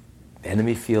 The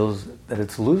enemy feels that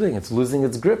it's losing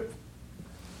its grip.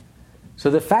 So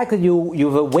the fact that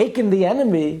you've awakened the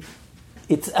enemy,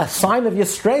 it's a sign of your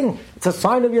strength. It's a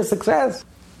sign of your success.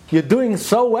 You're doing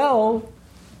so well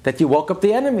that you woke up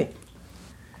the enemy.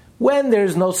 When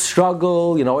there's no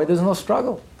struggle, you know why there's no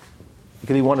struggle? It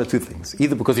could be one of two things.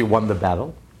 Either because you won the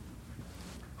battle,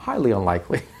 highly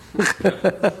unlikely.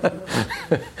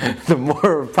 The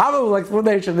more probable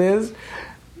explanation is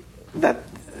that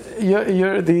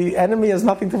the enemy has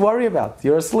nothing to worry about.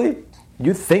 You're asleep.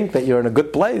 You think that you're in a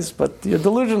good place, but you're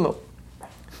delusional.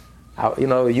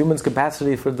 A human's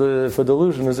capacity for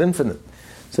delusion is infinite.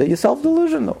 So you're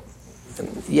self-delusional.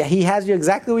 Yeah, he has you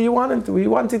exactly where you want him to, where you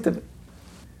want it to be.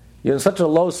 You're in such a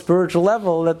low spiritual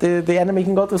level that the enemy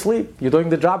can go to sleep. You're doing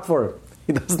the job for him.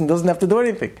 He doesn't have to do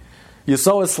anything. You're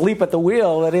so asleep at the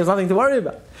wheel that he has nothing to worry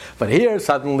about. But here,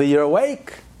 suddenly you're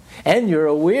awake, and you're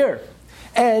aware,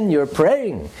 and you're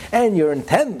praying, and you're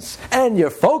intense, and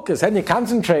you're focused, and you're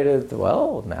concentrated.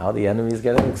 Well, now the enemy's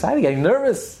getting excited, getting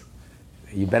nervous.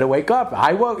 You better wake up.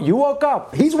 You woke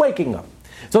up. He's waking up.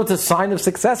 So it's a sign of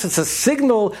success. It's a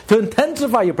signal to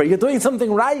intensify your prayer. You're doing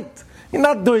something right. You're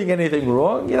not doing anything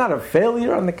wrong. You're not a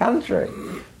failure. On the contrary,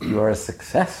 you are a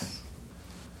success.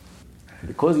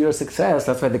 Because you're a success,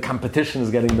 that's why the competition is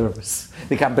getting nervous.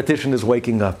 The competition is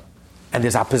waking up. And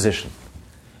there's opposition.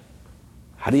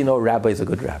 How do you know a rabbi is a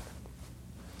good rabbi?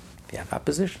 They have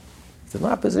opposition. If there's no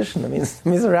opposition, that means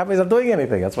the rabbis aren't doing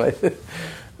anything. That's why,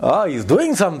 he's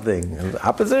doing something. And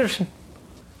opposition.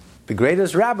 The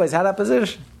greatest rabbis had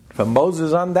opposition. From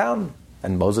Moses on down.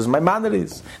 And Moses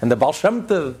Maimonides. And the Baal Shem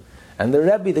Tov. And the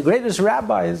Rebbe, the greatest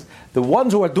rabbis, the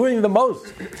ones who are doing the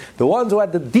most, the ones who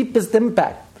had the deepest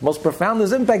impact, the most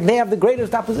profoundest impact, they have the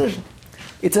greatest opposition.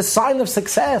 It's a sign of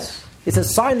success. It's a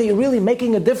sign that you're really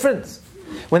making a difference.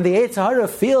 When the Yetzer Hara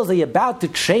feels that you're about to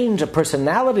change a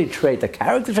personality trait, a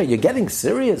character trait, you're getting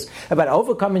serious about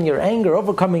overcoming your anger,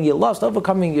 overcoming your lust,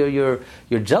 overcoming your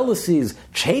jealousies,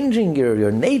 changing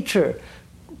your nature.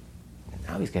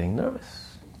 Now he's getting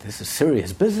nervous. This is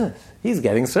serious business. He's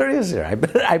getting serious here.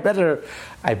 I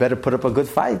better put up a good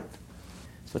fight.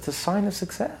 So it's a sign of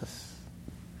success.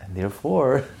 And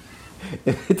therefore,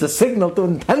 it's a signal to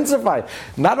intensify.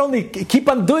 Not only keep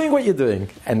on doing what you're doing,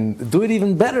 and do it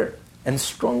even better and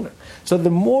stronger. So the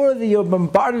more that you're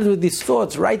bombarded with these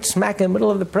thoughts right smack in the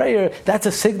middle of the prayer, that's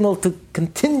a signal to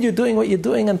continue doing what you're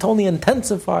doing and to only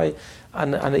intensify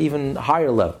on an even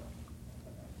higher level.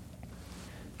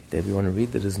 Dave, you want to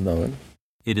read that is known?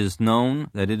 It is known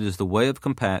that it is the way of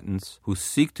combatants who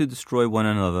seek to destroy one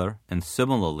another, and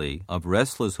similarly of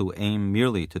wrestlers who aim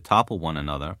merely to topple one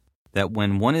another, that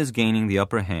when one is gaining the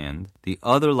upper hand, the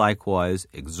other likewise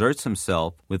exerts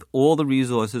himself with all the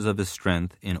resources of his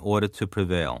strength in order to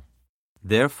prevail.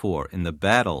 Therefore, in the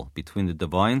battle between the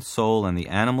divine soul and the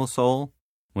animal soul,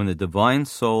 when the divine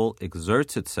soul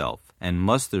exerts itself and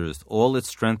musters all its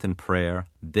strength in prayer,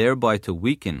 thereby to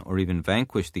weaken or even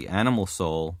vanquish the animal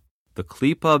soul, the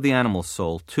klipa of the animal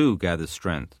soul too gathers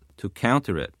strength to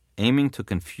counter it, aiming to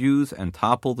confuse and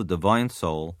topple the divine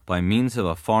soul by means of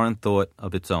a foreign thought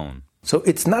of its own. So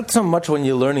it's not so much when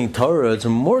you're learning Torah, it's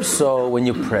more so when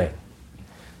you pray.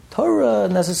 Torah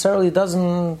necessarily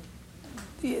doesn't,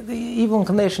 the evil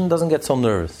inclination doesn't get so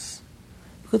nervous,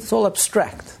 because it's all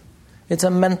abstract. It's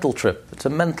a mental trip, it's a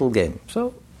mental game.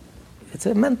 So it's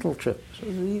a mental trip. So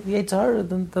the Yetzer Hara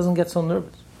doesn't get so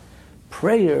nervous.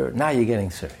 Prayer, now you're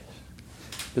getting serious.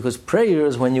 Because prayer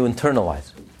is when you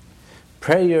internalize it.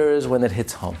 Prayer is when it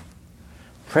hits home.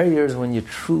 Prayer is when you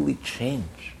truly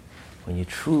change, when you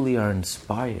truly are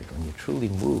inspired, when you truly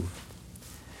move,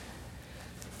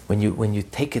 when you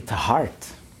take it to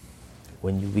heart,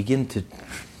 when you begin to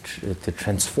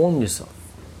transform yourself,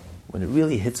 when it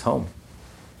really hits home.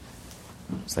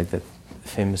 It's like that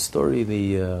famous story,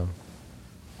 the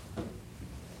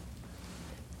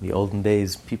olden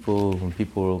days,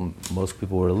 most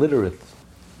people were illiterate,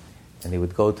 and they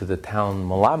would go to the town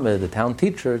malamed, the town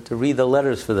teacher, to read the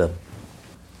letters for them.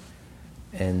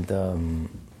 And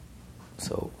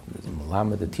so the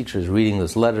malamed, the teacher, is reading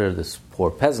this letter, this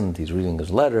poor peasant, he's reading his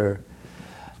letter.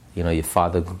 You know, your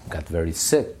father got very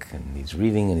sick, and he's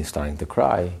reading and he's starting to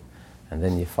cry. And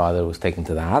then your father was taken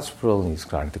to the hospital, and he's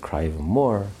starting to cry even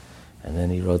more. And then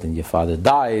he wrote, and your father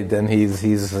died, and he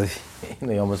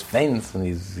almost faints, and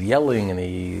he's yelling, and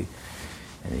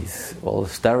he's all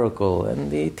hysterical. And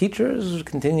the teacher is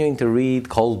continuing to read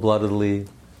cold-bloodedly,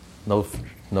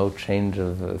 no change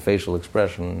of facial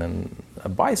expression. And a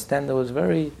bystander was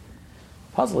very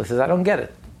puzzled. He says, I don't get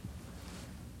it.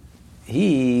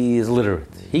 He is literate.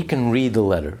 He can read the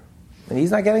letter, and he's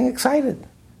not getting excited.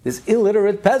 This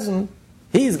illiterate peasant,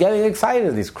 he's getting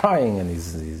excited. He's crying, and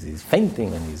he's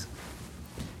fainting, and he's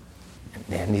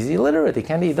illiterate. He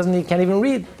can't even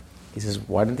read. He says,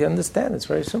 why didn't he understand? It's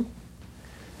very simple.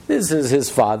 This is his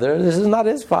father. This is not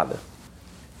his father.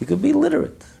 He could be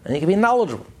literate, and he could be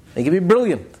knowledgeable, and he could be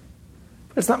brilliant,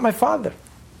 but it's not my father.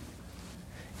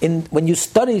 When you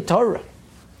study Torah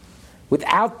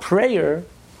without prayer,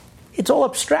 it's all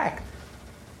abstract.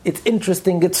 It's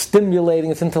interesting, it's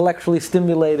stimulating, it's intellectually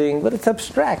stimulating, but it's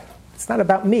abstract. It's not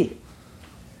about me.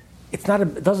 It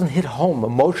doesn't hit home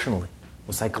emotionally,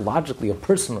 or psychologically, or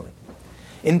personally.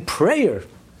 In prayer,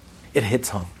 it hits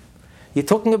home. You're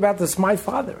talking about this, my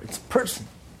father. It's personal.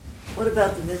 What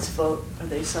about the mitzvot? Are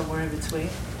they somewhere in between?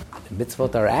 The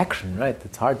mitzvot are action, right?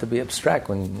 It's hard to be abstract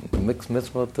when you mix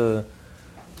mitzvot.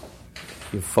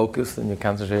 You're focused and you're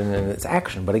concentrating, and it's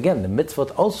action. But again, the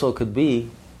mitzvot also could be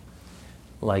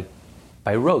like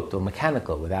by rote or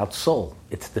mechanical, without soul.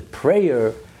 It's the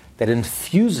prayer that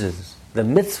infuses the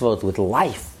mitzvot with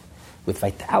life, with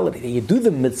vitality. You do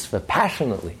the mitzvah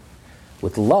passionately,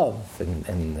 with love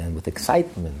and with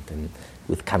excitement and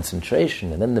with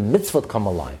concentration, and then the mitzvot come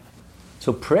alive.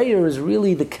 So prayer is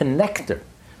really the connector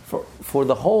for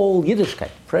the whole Yiddishkeit.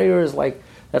 Prayer is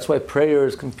that's why prayer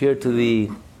is compared to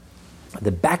the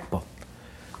backbone.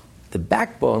 The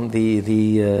backbone,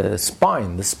 the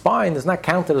spine. The spine is not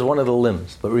counted as one of the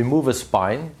limbs, but remove a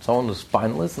spine, someone who's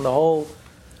spineless, and the whole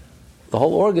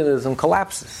organism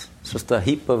collapses. It's just a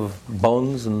heap of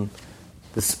bones, and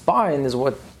the spine is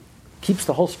what keeps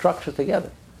the whole structure together.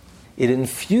 It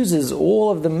infuses all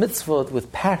of the mitzvot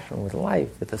with passion, with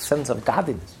life, with a sense of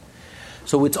godliness.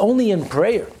 So it's only in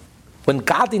prayer, when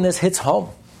godliness hits home,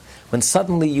 when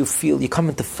suddenly you come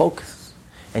into focus,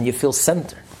 and you feel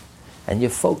centered, and you're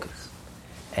focused,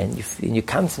 and you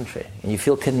concentrate, and you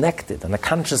feel connected. On a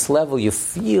conscious level, you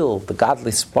feel the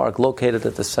godly spark located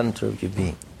at the center of your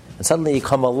being. And suddenly you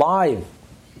come alive.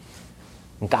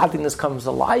 And godliness comes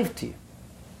alive to you.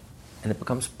 And it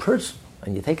becomes personal.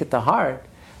 And you take it to heart.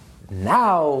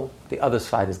 Now the other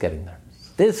side is getting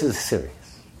nervous. This is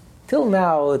serious. Till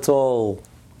now it's all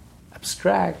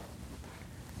abstract.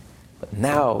 But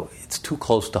now it's too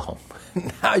close to home.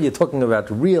 Now you're talking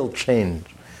about real change.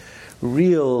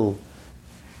 Real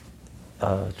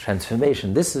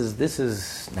transformation. This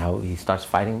is now he starts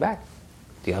fighting back.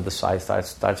 The other side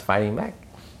starts fighting back.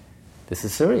 This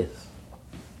is serious.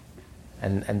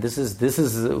 And this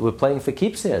is we're playing for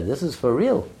keeps here. This is for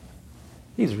real.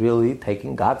 He's really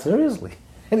taking God seriously.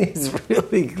 And he's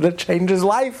really going to change his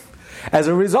life as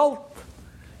a result.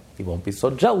 He won't be so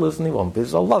jealous, and he won't be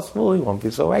so lustful, he won't be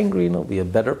so angry, and he'll be a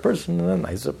better person, and a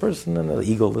nicer person, and an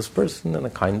egoless person, and a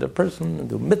kinder person, and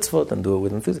do mitzvot, and do it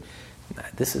with enthusiasm. Nah,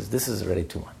 this is already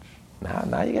too much.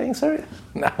 Now you're getting serious.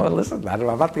 Now listen, I'm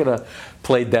not going to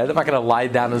play dead. I'm not going to lie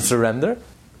down and surrender.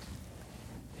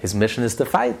 His mission is to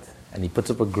fight. And he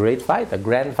puts up a great fight, a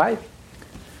grand fight.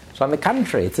 So on the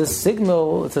contrary, it's a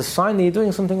signal, it's a sign that you're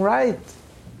doing something right.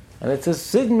 And it's a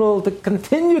signal to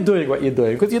continue doing what you're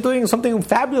doing, because you're doing something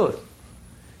fabulous.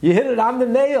 You hit it on the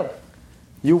nail.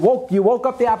 You woke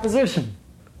up the opposition.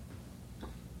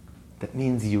 That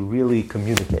means you're really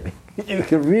communicating.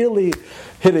 You're really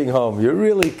hitting home. You're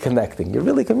really connecting. You're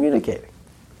really communicating.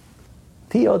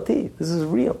 T-O-T. This is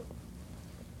real.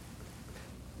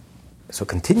 So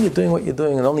continue doing what you're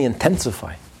doing and only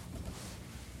intensify.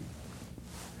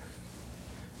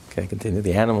 Okay, continue.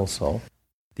 The animal soul.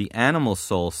 The animal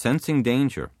soul, sensing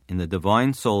danger in the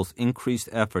divine soul's increased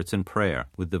efforts in prayer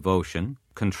with devotion,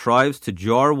 contrives to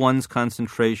jar one's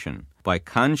concentration by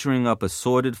conjuring up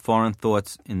assorted foreign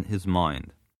thoughts in his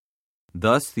mind.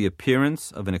 Thus, the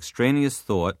appearance of an extraneous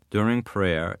thought during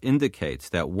prayer indicates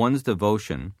that one's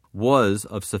devotion was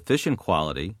of sufficient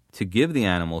quality to give the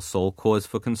animal soul cause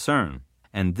for concern,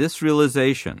 and this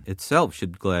realization itself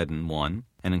should gladden one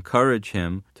and encourage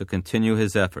him to continue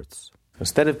his efforts.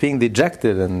 Instead of being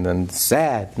dejected and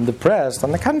sad and depressed,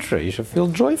 on the contrary, you should feel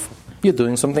joyful. You're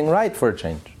doing something right for a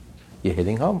change. You're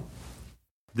hitting home.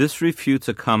 This refutes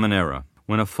a common error.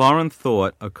 When a foreign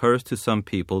thought occurs to some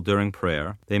people during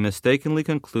prayer, they mistakenly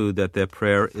conclude that their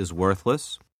prayer is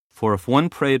worthless, for if one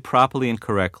prayed properly and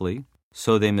correctly,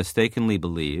 so they mistakenly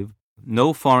believe,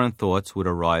 no foreign thoughts would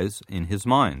arise in his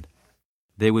mind.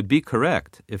 They would be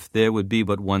correct if there would be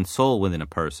but one soul within a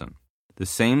person, the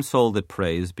same soul that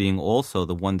prays being also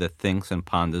the one that thinks and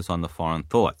ponders on the foreign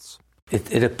thoughts.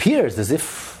 It appears as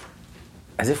if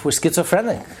we're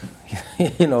schizophrenic.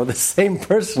 The same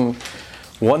person,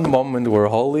 one moment we're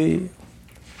holy,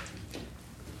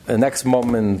 the next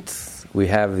moment we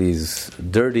have these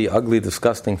dirty, ugly,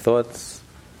 disgusting thoughts.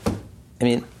 I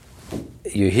mean,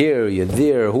 you're here, you're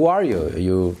there, who are you? Are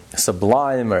you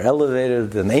sublime or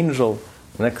elevated, an angel?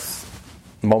 The next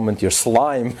moment you're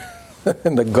slime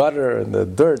in the gutter, in the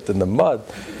dirt, in the mud.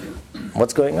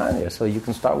 What's going on here? So you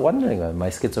can start wondering, am I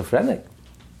schizophrenic?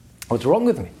 What's wrong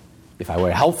with me? If I were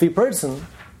a healthy person,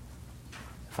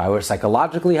 if I were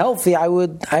psychologically healthy, I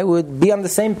would be on the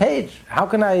same page. How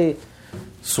can I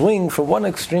swing from one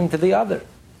extreme to the other?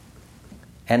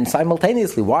 And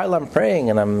simultaneously, while I'm praying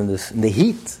and I'm in the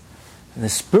heat, in the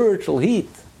spiritual heat,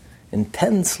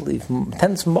 intense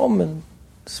moment,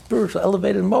 spiritual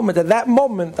elevated moment, at that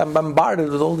moment I'm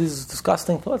bombarded with all these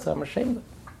disgusting thoughts I'm ashamed of.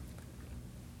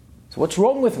 So what's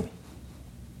wrong with me?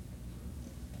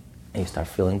 And you start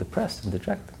feeling depressed and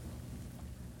dejected.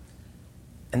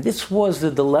 And this was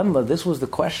the dilemma, this was the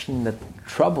question that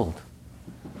troubled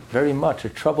very much.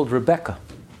 It troubled Rivka,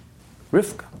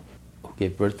 who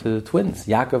gave birth to the twins,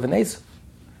 Yaakov and Esau.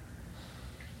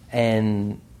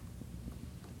 And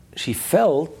she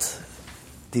felt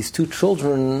these two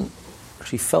children,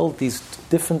 she felt these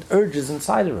different urges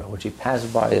inside of her. When she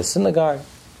passed by a synagogue,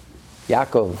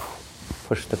 Yaakov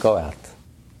pushed the go out,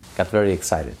 got very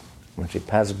excited. When she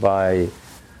passed by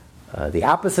the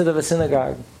opposite of a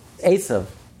synagogue, Esau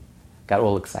got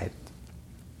all excited.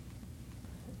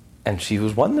 And she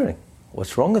was wondering,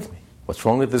 what's wrong with me? What's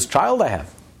wrong with this child I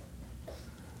have?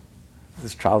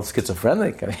 This child's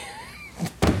schizophrenic. I mean,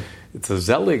 it's a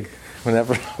zelig.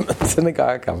 Whenever I'm in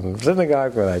synagogue,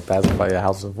 when I pass by a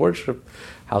house of worship,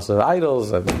 house of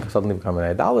idols, I suddenly become an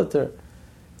idolater.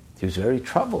 She was very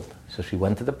troubled. So she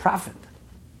went to the prophet.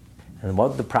 And what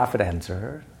did the prophet answer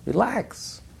her?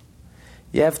 Relax.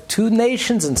 You have two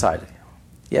nations inside of you.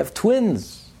 You have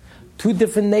twins, two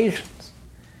different nations.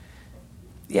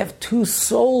 You have two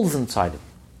souls inside of you.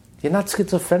 You're not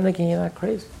schizophrenic and you're not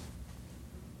crazy.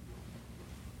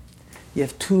 You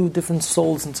have two different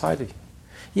souls inside of you.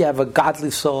 You have a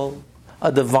godly soul,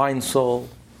 a divine soul,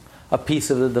 a piece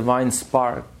of the divine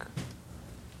spark,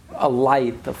 a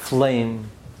light, a flame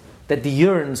that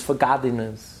yearns for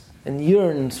godliness and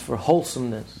yearns for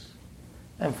wholesomeness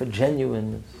and for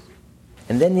genuineness.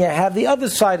 And then you have the other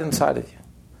side inside of you.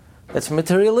 That's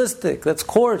materialistic, that's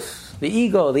coarse, the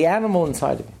ego, the animal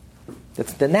inside of you.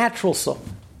 That's the natural soul.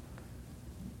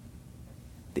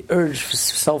 The urge for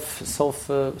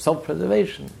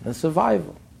self-preservation and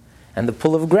survival. And the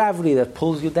pull of gravity that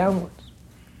pulls you downwards.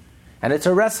 And it's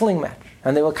a wrestling match.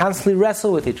 And they will constantly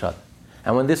wrestle with each other.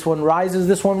 And when this one rises,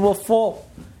 this one will fall.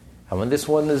 And when this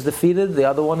one is defeated, the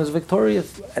other one is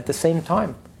victorious at the same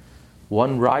time.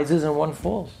 One rises and one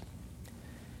falls.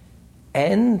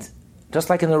 And just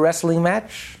like in a wrestling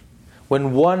match,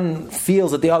 when one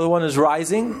feels that the other one is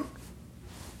rising,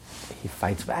 he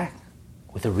fights back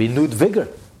with a renewed vigor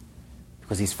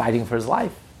because he's fighting for his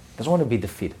life. He doesn't want to be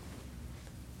defeated.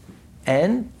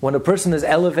 And when a person is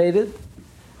elevated,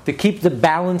 to keep the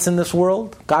balance in this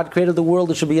world, God created the world,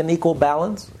 there should be an equal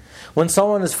balance. When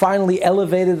someone is finally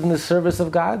elevated in the service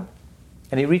of God,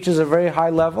 and he reaches a very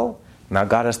high level, now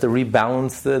God has to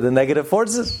rebalance the negative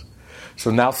forces.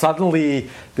 So now suddenly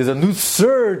there's a new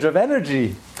surge of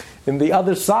energy in the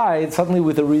other side, suddenly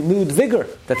with a renewed vigor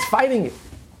that's fighting it.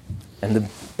 And the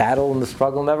battle and the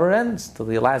struggle never ends till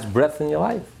the last breath in your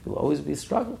life. You'll always be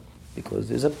struggling because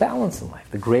there's a balance in life.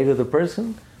 The greater the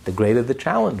person, the greater the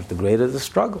challenge, the greater the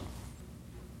struggle.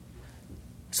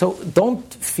 So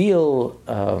don't feel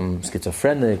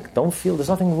schizophrenic. Don't feel there's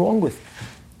nothing wrong with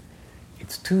it.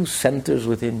 It's two centers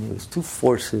within you. It's two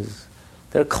forces.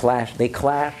 They clash.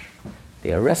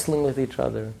 They are wrestling with each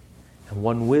other. And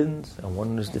one wins and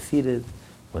one is defeated.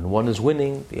 When one is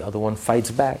winning, the other one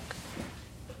fights back.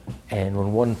 And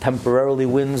when one temporarily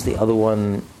wins, the other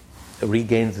one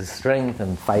regains his strength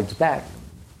and fights back.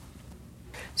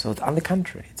 So on the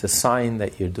contrary, it's a sign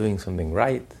that you're doing something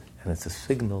right, and it's a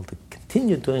signal to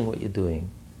continue doing what you're doing.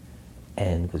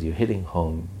 And because you're hitting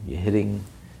home, you're hitting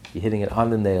it on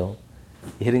the nail,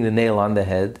 you're hitting the nail on the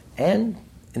head, and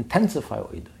intensify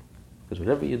what you're doing. Because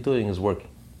whatever you're doing is working.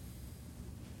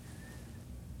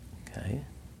 Okay?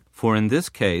 For in this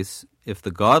case, if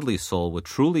the godly soul were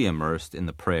truly immersed in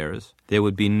the prayers, there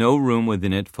would be no room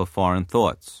within it for foreign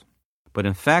thoughts. But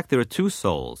in fact, there are two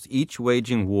souls, each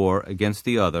waging war against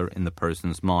the other in the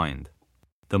person's mind.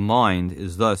 The mind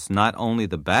is thus not only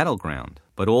the battleground,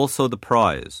 but also the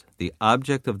prize, the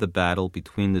object of the battle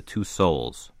between the two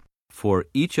souls. For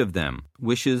each of them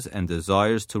wishes and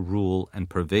desires to rule and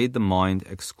pervade the mind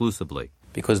exclusively.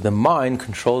 Because the mind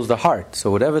controls the heart. So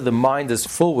whatever the mind is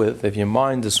full with, if your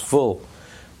mind is full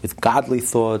with godly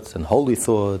thoughts and holy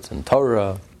thoughts and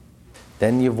Torah,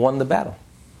 then you've won the battle.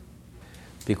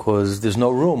 Because there's no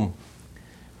room.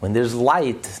 When there's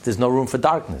light, there's no room for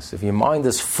darkness. If your mind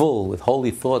is full with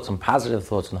holy thoughts and positive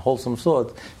thoughts and wholesome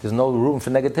thoughts, there's no room for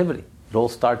negativity. It all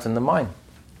starts in the mind.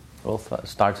 It all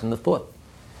starts in the thought.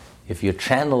 If your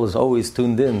channel is always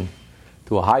tuned in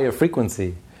to a higher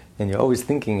frequency, and you're always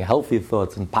thinking healthy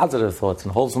thoughts and positive thoughts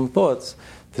and wholesome thoughts,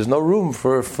 there's no room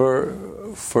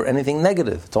for anything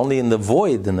negative. It's only in the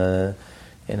void, in a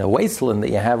wasteland, that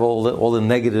you have all the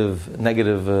negative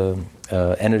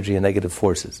energy and negative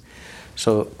forces.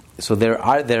 So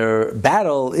their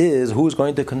battle is who's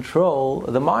going to control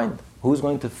the mind. Who's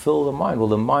going to fill the mind? Will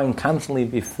the mind constantly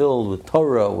be filled with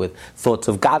Torah, with thoughts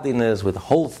of godliness, with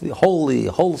holy,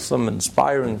 wholesome,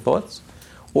 inspiring thoughts?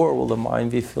 Or will the mind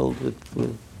be filled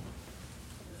with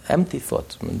empty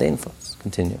thoughts, mundane thoughts?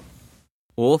 Continue.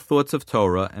 All thoughts of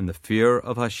Torah and the fear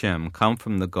of Hashem come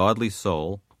from the godly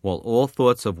soul, while all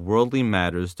thoughts of worldly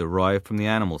matters derive from the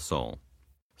animal soul.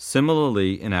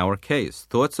 Similarly, in our case,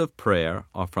 thoughts of prayer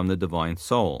are from the divine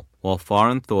soul, while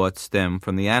foreign thoughts stem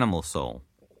from the animal soul.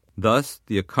 Thus,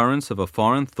 the occurrence of a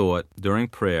foreign thought during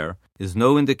prayer is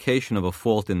no indication of a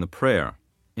fault in the prayer.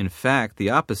 In fact, the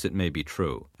opposite may be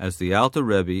true, as the Alter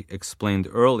Rebbe explained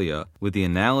earlier with the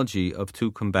analogy of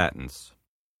two combatants.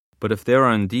 But if there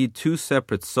are indeed two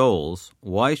separate souls,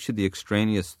 why should the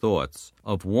extraneous thoughts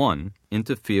of one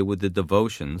interfere with the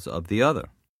devotions of the other?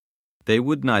 They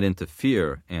would not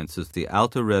interfere, answers the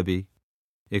Alter Rebbe,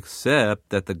 except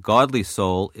that the godly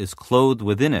soul is clothed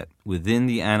within it, within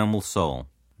the animal soul.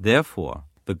 Therefore,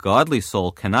 the godly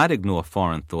soul cannot ignore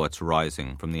foreign thoughts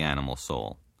rising from the animal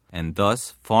soul, and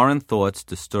thus foreign thoughts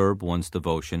disturb one's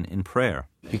devotion in prayer.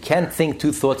 You can't think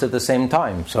two thoughts at the same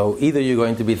time. So either you're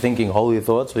going to be thinking holy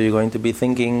thoughts or you're going to be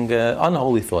thinking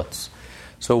unholy thoughts.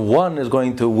 So one is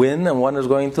going to win and one is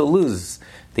going to lose.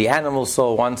 The animal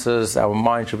soul wants our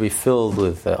mind should be filled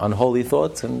with unholy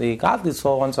thoughts, and the godly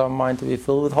soul wants our mind to be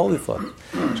filled with holy thoughts.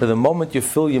 So the moment you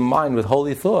fill your mind with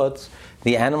holy thoughts,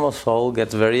 the animal soul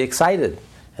gets very excited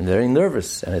and very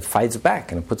nervous, and it fights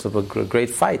back, and it puts up a great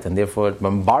fight, and therefore it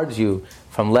bombards you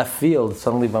from left field,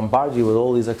 suddenly bombards you with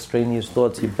all these extraneous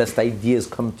thoughts. Your best ideas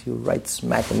come to you right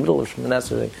smack in the middle of Shemoneh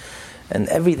Esrei. And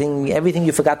everything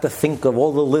you forgot to think of,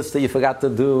 all the lists that you forgot to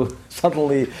do,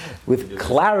 suddenly with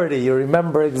clarity you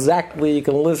remember exactly. You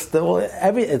can list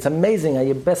it's amazing how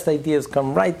your best ideas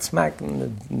come right smack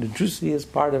in the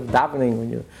juiciest part of davening when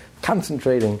you're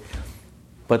concentrating.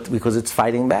 But because it's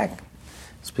fighting back,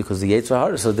 it's because the Yetzer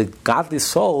Hara. So the godly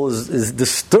soul is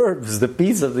disturbs the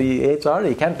peace of the Yetzer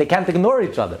Hara. They can't ignore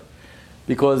each other,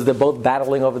 because they're both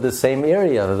battling over the same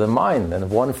area of the mind. And if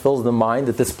one fills the mind,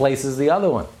 it displaces the other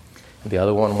one. The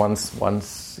other one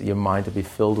wants your mind to be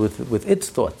filled with its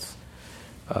thoughts.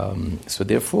 So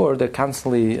therefore, they're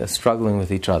constantly struggling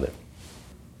with each other.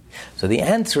 So the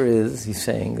answer is, he's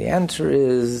saying,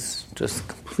 just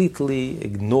completely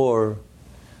ignore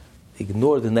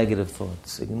the negative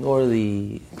thoughts, ignore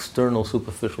the external,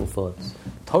 superficial thoughts,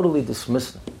 totally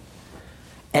dismiss them,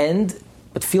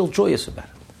 but feel joyous about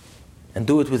it, and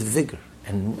do it with vigor,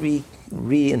 and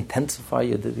re-intensify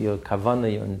your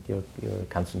kavanah, your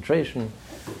concentration,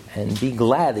 and be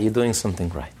glad that you're doing something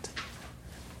right.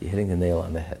 You're hitting the nail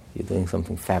on the head. You're doing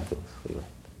something fabulously right.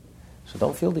 So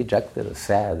don't feel dejected or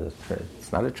sad.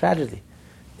 It's not a tragedy.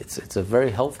 It's a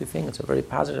very healthy thing. It's a very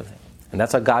positive thing. And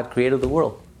that's how God created the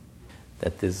world.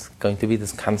 That there's going to be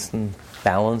this constant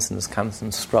balance and this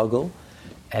constant struggle,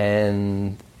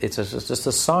 and it's just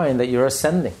a sign that you're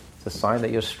ascending. It's a sign that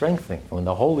you're strengthening. When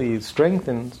the holy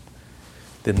strengthens,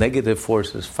 the negative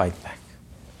forces fight back.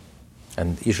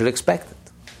 And you should expect it.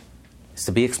 It's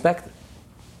to be expected.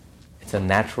 It's a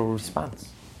natural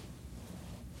response.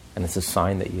 And it's a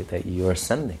sign that you're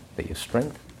ascending, that you're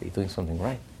strengthened, that you're doing something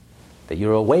right, that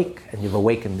you're awake and you've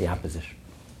awakened the opposition.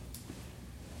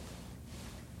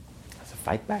 That's a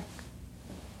fight back.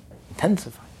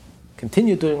 Intensify.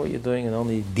 Continue doing what you're doing and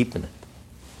only deepen it.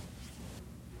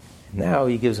 Now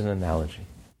he gives an analogy.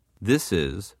 This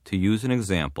is, to use an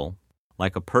example,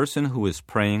 like a person who is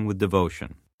praying with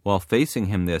devotion. While facing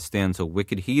him there stands a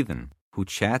wicked heathen, who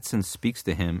chats and speaks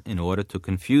to him in order to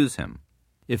confuse him.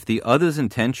 If the other's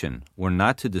intention were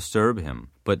not to disturb him,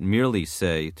 but merely,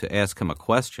 say, to ask him a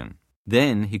question,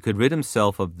 then he could rid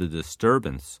himself of the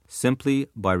disturbance simply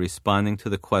by responding to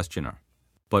the questioner.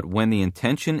 But when the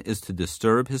intention is to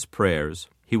disturb his prayers,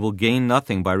 he will gain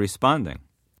nothing by responding.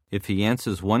 If he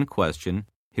answers one question,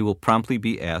 he will promptly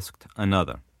be asked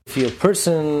another. If you're a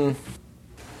person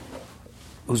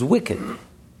who's wicked,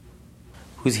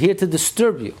 who's here to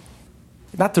disturb you,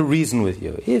 not to reason with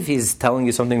you. If he's telling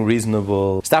you something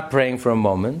reasonable, stop praying for a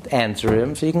moment, answer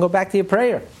him, so you can go back to your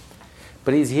prayer.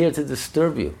 But he's here to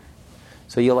disturb you.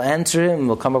 So you'll answer him,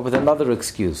 he'll come up with another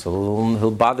excuse,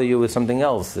 he'll bother you with something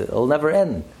else. It'll never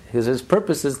end. His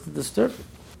purpose is to disturb you.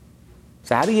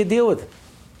 So how do you deal with it?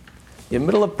 You're in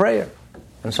the middle of prayer,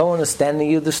 and someone is standing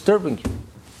you, disturbing you.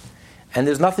 And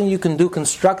there's nothing you can do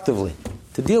constructively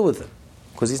to deal with it,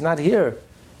 because he's not here.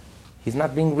 He's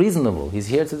not being reasonable. He's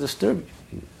here to disturb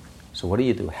you. So what do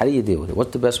you do? How do you deal with it?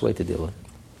 What's the best way to deal with it?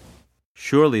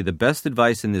 Surely the best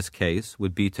advice in this case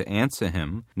would be to answer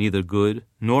him neither good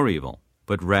nor evil,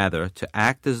 but rather to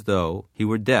act as though he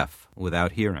were deaf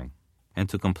without hearing, and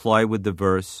to comply with the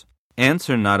verse,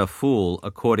 "Answer not a fool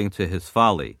according to his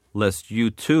folly, lest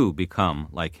you too become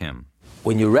like him."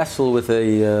 When you wrestle with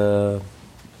a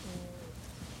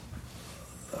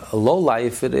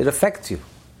lowlife, it affects you.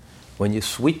 When you're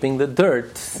sweeping the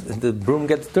dirt, the broom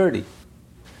gets dirty.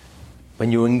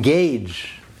 When you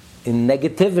engage in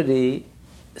negativity,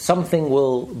 something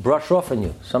will brush off on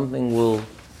you. Something will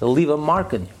leave a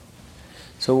mark on you.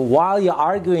 So while you're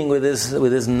arguing with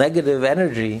this negative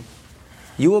energy,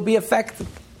 you will be affected.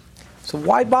 So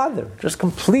why bother? Just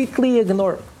completely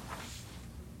ignore him.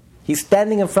 He's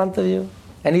standing in front of you,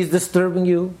 and he's disturbing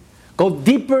you. Go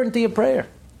deeper into your prayer.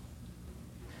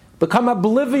 Become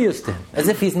oblivious to him, as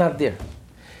if he's not there.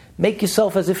 Make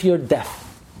yourself as if you're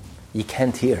deaf. You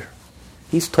can't hear.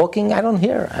 He's talking, I don't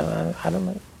hear. I don't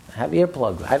know. I have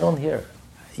earplugs. I don't hear.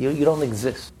 You don't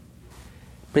exist.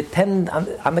 Pretend,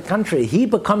 on the contrary, he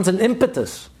becomes an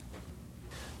impetus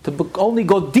to only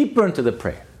go deeper into the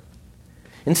prayer.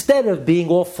 Instead of being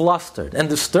all flustered and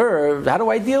disturbed, how do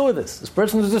I deal with this? This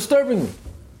person is disturbing me.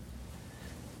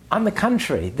 On the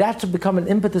contrary, that should become an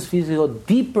impetus for you to go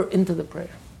deeper into the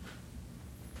prayer.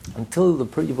 Until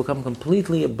you become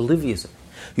completely oblivious.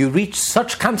 You reach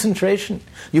such concentration.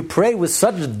 You pray with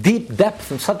such deep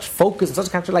depth and such focus and such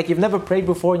concentration like you've never prayed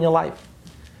before in your life.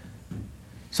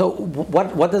 So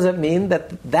what does it mean?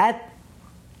 That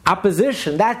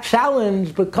opposition, that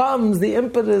challenge becomes the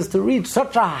impetus to reach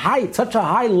such a height, such a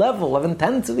high level of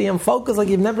intensity and focus like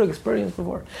you've never experienced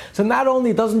before. So not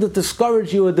only doesn't it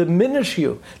discourage you or diminish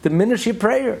your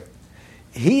prayer,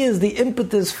 he is the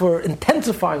impetus for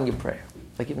intensifying your prayer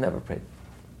like you've never prayed.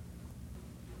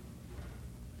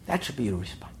 That should be your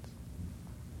response.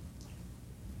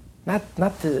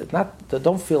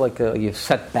 Don't feel like you're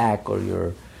set back or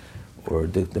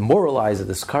demoralized or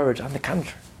discouraged. On the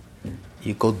contrary.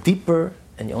 You go deeper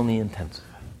and you only intensify.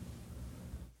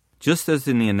 Just as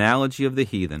in the analogy of the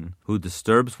heathen, who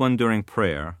disturbs one during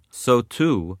prayer, so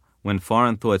too, when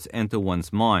foreign thoughts enter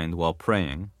one's mind while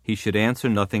praying, he should answer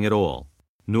nothing at all,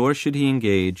 nor should he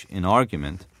engage in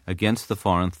argument against the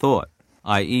foreign thought,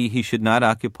 i.e., he should not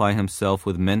occupy himself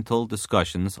with mental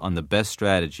discussions on the best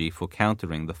strategy for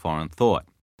countering the foreign thought.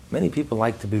 Many people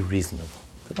like to be reasonable.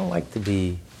 They don't like to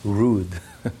be rude.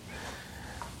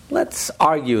 Let's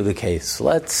argue the case.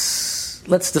 Let's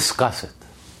discuss it.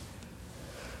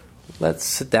 Let's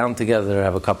sit down together,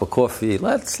 have a cup of coffee.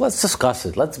 Let's discuss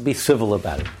it. Let's be civil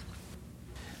about it.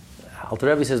 Alter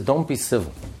Rebbe says, don't be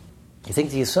civil. You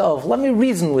think to yourself, let me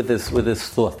reason with this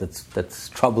thought that's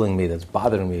troubling me, that's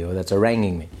bothering me, or that's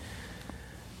haranguing me.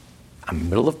 I'm in the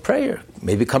middle of prayer.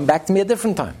 Maybe come back to me a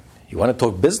different time. You want to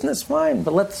talk business? Fine,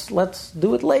 but let's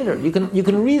do it later. You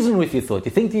can reason with your thought.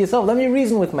 You think to yourself, let me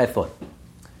reason with my thought.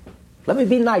 Let me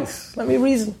be nice. Let me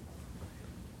reason.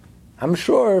 I'm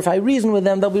sure if I reason with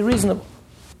them, they'll be reasonable.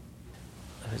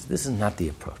 This is not the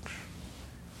approach.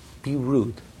 Be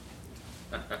rude.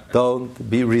 Don't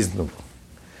be reasonable.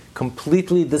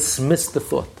 Completely dismiss the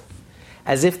thought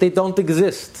as if they don't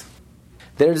exist.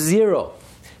 They're zero.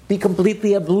 Be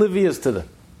completely oblivious to them.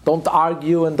 Don't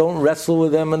argue and don't wrestle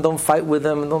with them and don't fight with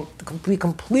them and don't be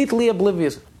completely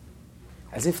oblivious.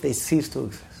 As if they cease to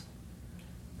exist.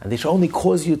 And they should only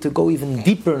cause you to go even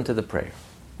deeper into the prayer.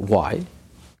 Why?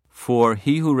 For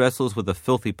he who wrestles with a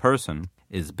filthy person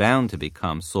is bound to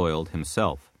become soiled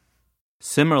himself.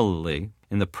 Similarly,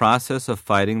 in the process of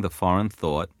fighting the foreign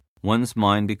thought, one's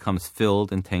mind becomes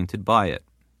filled and tainted by it.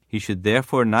 He should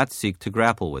therefore not seek to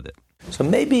grapple with it. So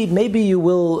maybe you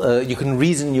will. You can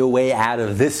reason your way out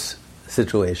of this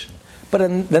situation. But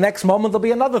in the next moment there'll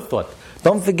be another thought.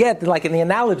 Don't forget, like in the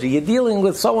analogy, you're dealing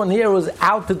with someone here who's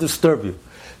out to disturb you.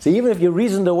 So even if you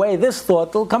reasoned away this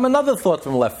thought, there'll come another thought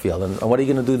from left field. And what are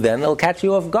you going to do then? It'll catch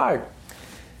you off guard.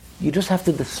 You just have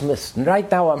to dismiss. And right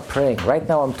now I'm praying. Right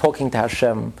now I'm talking to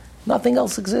Hashem. Nothing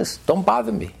else exists. Don't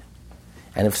bother me.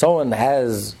 And if someone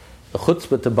has the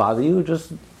chutzpah to bother you,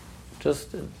 just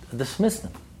dismiss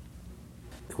them.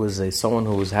 There was someone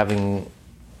who was having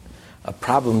a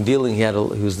problem dealing. He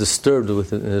was disturbed with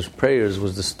his prayers.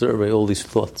 Was disturbed by all these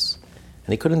thoughts,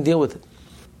 and he couldn't deal with it.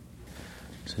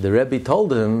 So his Rebbe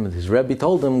told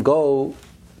him, go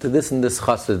to this and this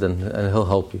chassid and he'll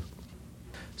help you.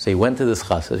 So he went to this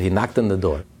chassid. He knocked on the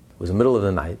door. It was the middle of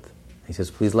the night. He says,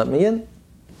 please let me in.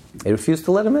 He refused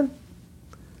to let him in.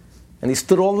 And he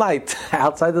stood all night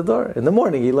outside the door. In the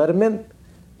morning, he let him in.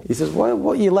 He says,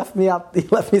 what, you left me out? You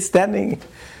left me standing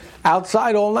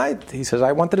outside all night. He says,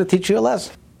 I wanted to teach you a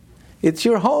lesson. It's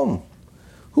your home.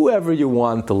 Whoever you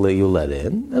want to let, you let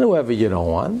in. And whoever you don't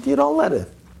want, you don't let in.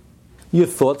 Your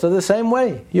thoughts are the same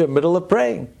way. You're in the middle of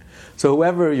praying. So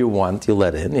whoever you want, you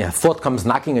let in. Yeah, thought comes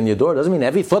knocking on your door. Doesn't mean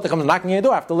every thought that comes knocking on your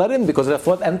door I have to let in because that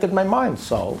thought entered my mind.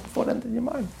 So, thought entered your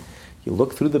mind. You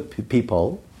look through the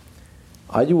people.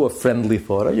 Are you a friendly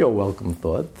thought? Are you a welcome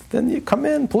thought? Then you come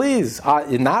in, please.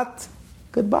 You're not?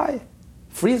 Goodbye.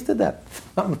 Freeze to death.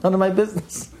 None of my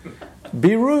business.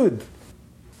 Be rude.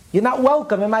 You're not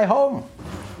welcome in my home.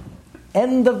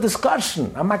 End of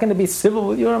discussion. I'm not going to be civil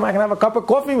with you. I'm not going to have a cup of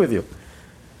coffee with you.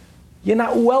 You're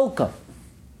not welcome.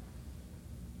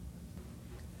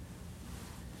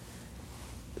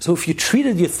 So if you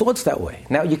treated your thoughts that way,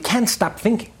 now you can't stop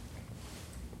thinking.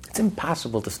 It's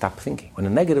impossible to stop thinking. When a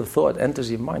negative thought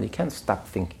enters your mind, you can't stop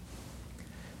thinking.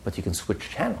 But you can switch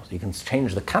channels. You can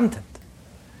change the content.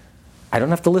 I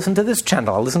don't have to listen to this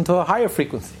channel. I'll listen to a higher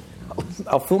frequency.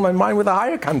 I'll fill my mind with a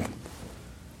higher content.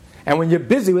 And when you're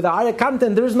busy with a higher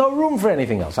content, there is no room for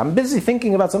anything else. I'm busy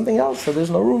thinking about something else, so there's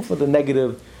no room for the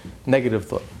negative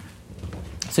thought.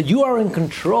 So you are in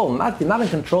control. You're not in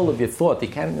control of your thought.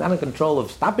 You're not in control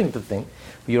of stopping to think,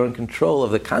 but you're in control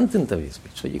of the content of your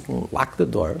speech. So you can lock the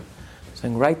door,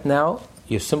 saying, right now,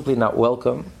 you're simply not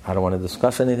welcome. I don't want to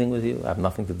discuss anything with you. I have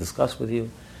nothing to discuss with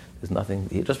you. There's nothing.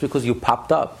 Just because you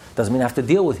popped up doesn't mean I have to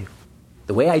deal with you.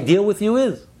 The way I deal with you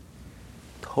is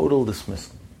total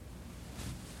dismissal.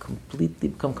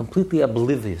 Become completely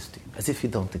oblivious to you, as if you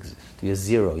don't exist. You're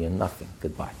zero, you're nothing.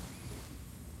 Goodbye.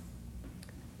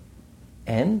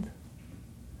 And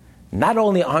not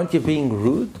only aren't you being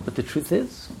rude, but the truth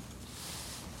is,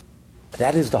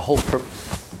 that is the whole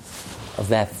purpose of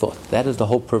that thought. That is the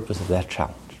whole purpose of that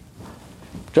challenge.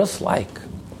 Just like,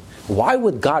 why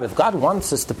would God, if God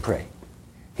wants us to pray,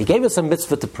 He gave us a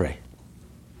mitzvah to pray.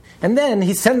 And then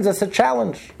He sends us a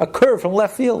challenge, a curve from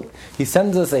left field. He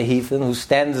sends us a heathen who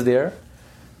stands there,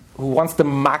 who wants to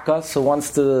mock us, who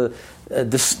wants to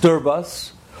disturb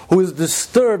us, who is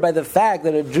disturbed by the fact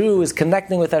that a Jew is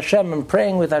connecting with Hashem and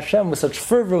praying with Hashem with such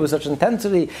fervor, with such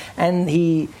intensity, and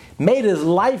he made his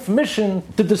life mission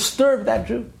to disturb that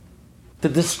Jew, to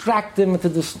distract him, and to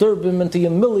disturb him, and to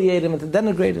humiliate him, and to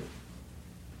denigrate him.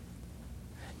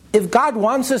 If God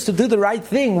wants us to do the right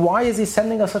thing, why is He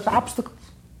sending us such obstacles?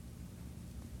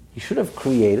 He should have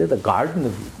created a garden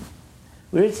of Eden,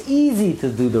 where it's easy to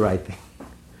do the right thing,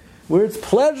 where it's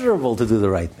pleasurable to do the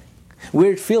right thing,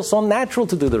 where it feels so natural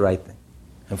to do the right thing,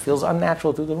 and feels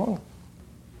unnatural to do the wrong thing.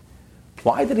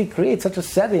 Why did He create such a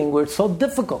setting where it's so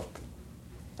difficult?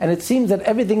 And it seems that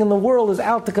everything in the world is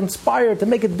out to conspire to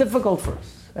make it difficult for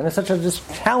us. And it's such a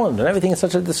challenge, and everything is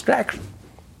such a distraction.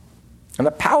 And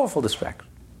a powerful distraction.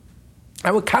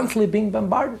 And we're constantly being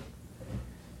bombarded.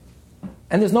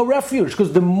 And there's no refuge,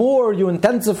 because the more you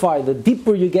intensify, the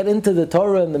deeper you get into the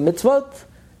Torah and the mitzvot,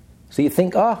 so you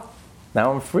think, now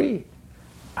I'm free.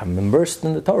 I'm immersed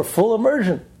in the Torah, full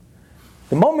immersion.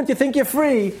 The moment you think you're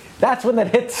free, that's when it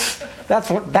hits.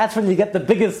 That's when you get the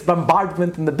biggest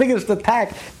bombardment and the biggest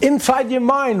attack inside your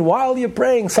mind while you're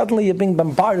praying. Suddenly you're being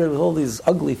bombarded with all these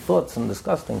ugly thoughts and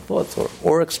disgusting thoughts,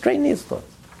 or extraneous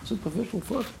thoughts, superficial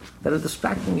thoughts that are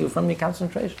distracting you from your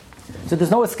concentration. So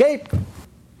there's no escape.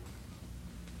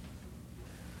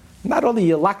 Not only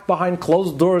you're locked behind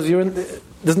closed doors,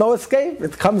 there's no escape.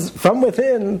 It comes from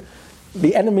within.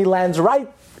 The enemy lands right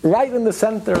in the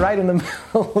center, right in the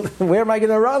middle. Where am I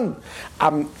going to run?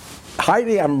 I'm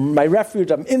hiding, I'm my refuge,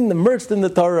 I'm immersed in the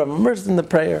Torah, I'm immersed in the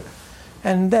prayer.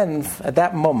 And then, at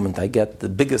that moment, I get the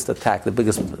biggest attack, the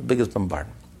biggest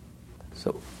bombardment.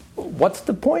 So, what's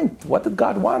the point? What did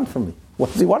God want from me?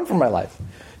 What does He want from my life?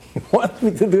 He wants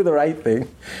me to do the right thing,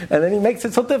 and then He makes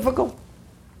it so difficult.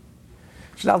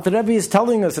 So the Rebbe is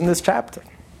telling us in this chapter,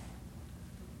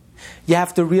 you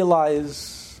have to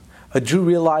realize, a Jew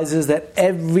realizes that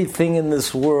everything in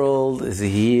this world is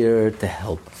here to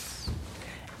help us.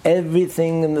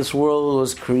 Everything in this world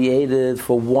was created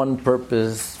for one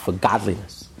purpose, for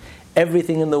godliness.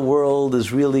 Everything in the world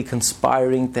is really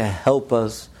conspiring to help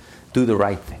us do the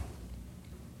right thing.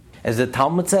 As the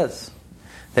Talmud says,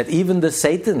 that even the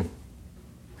Satan,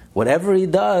 whatever he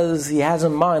does, he has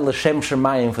in mind l'shem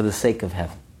shemayim, for the sake of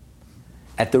heaven.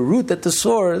 At the root, at the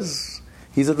source,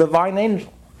 he's a divine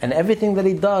angel. And everything that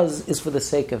he does is for the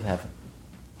sake of heaven.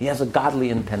 He has a godly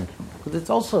intention. Because he's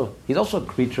also a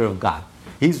creature of God.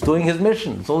 He's doing his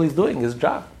mission. That's all he's doing, his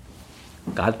job.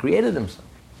 God created himself.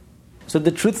 So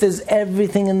the truth is,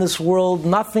 everything in this world,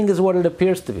 nothing is what it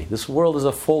appears to be. This world is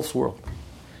a false world.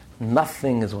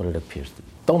 Nothing is what it appears to be.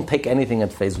 Don't take anything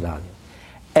at face value.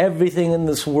 Everything in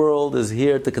this world is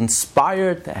here to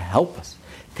conspire to help us,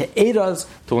 to aid us,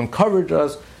 to encourage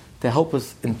us, to help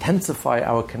us intensify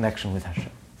our connection with Hashem.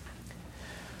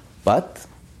 But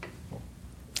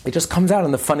it just comes out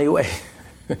in a funny way.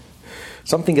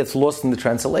 Something gets lost in the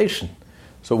translation.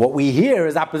 So what we hear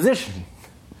is opposition.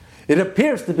 It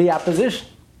appears to be opposition.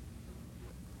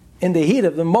 In the heat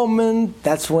of the moment,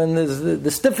 that's when there's the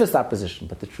stiffest opposition.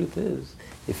 But the truth is,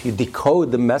 if you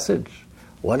decode the message,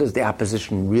 what is the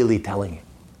opposition really telling you?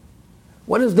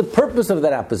 What is the purpose of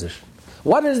that opposition?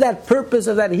 What is that purpose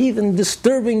of that heathen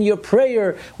disturbing your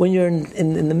prayer when you're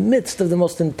in the midst of the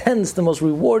most intense, the most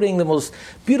rewarding, the most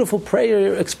beautiful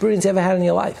prayer experience you ever had in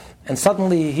your life? And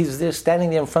suddenly he's there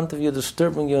standing there in front of you,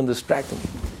 disturbing you and distracting you.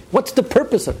 What's the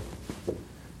purpose of it?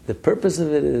 The purpose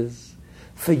of it is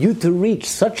for you to reach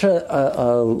such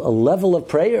a level of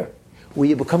prayer where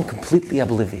you become completely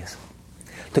oblivious.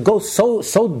 To go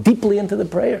so deeply into the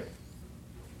prayer.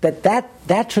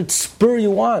 That should spur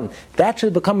you on. That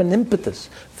should become an impetus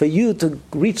for you to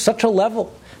reach such a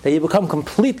level that you become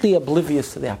completely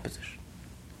oblivious to the opposition.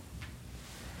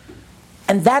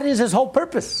 And that is his whole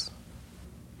purpose.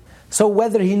 So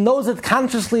whether he knows it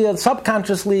consciously or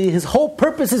subconsciously, his whole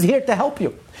purpose is here to help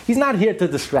you. He's not here to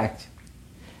distract you.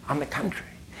 On the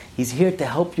contrary, he's here to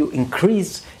help you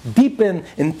increase, deepen,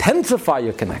 intensify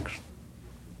your connection.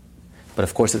 But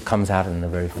of course it comes out in a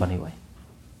very funny way.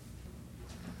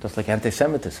 Just like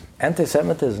anti-Semitism.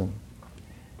 Anti-Semitism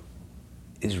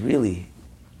is really,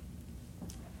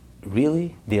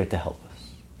 really there to help us.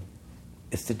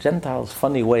 It's the Gentiles'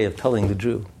 funny way of telling the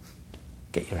Jew,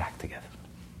 get your act together.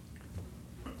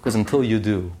 Because until you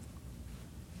do,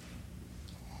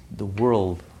 the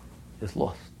world is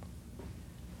lost.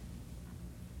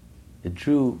 The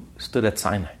Jew stood at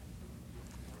Sinai.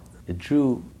 The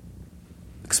Jew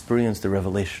experienced the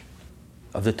revelation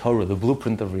of the Torah, the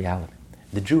blueprint of reality.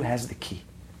 The Jew has the key.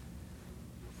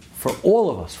 For all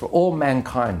of us, for all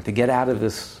mankind, to get out of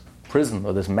this prison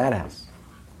or this madhouse,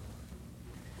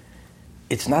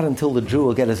 it's not until the Jew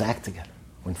will get his act together,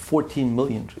 when 14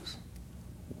 million Jews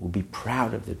will be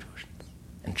proud of their Jewishness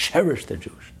and cherish their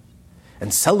Jewishness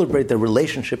and celebrate their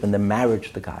relationship and their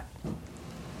marriage to God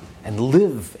and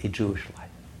live a Jewish life.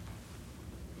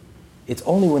 It's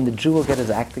only when the Jew will get his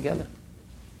act together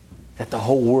that the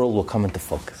whole world will come into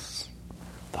focus.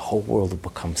 The whole world will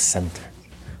become centered.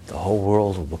 The whole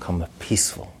world will become a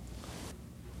peaceful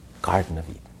Garden of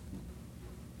Eden.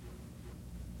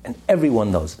 And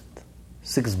everyone knows it.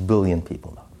 6 billion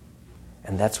people know.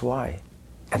 And that's why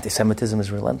anti-Semitism is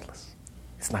relentless.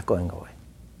 It's not going away.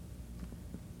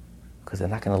 Because they're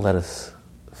not going to let us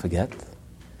forget,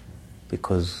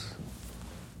 because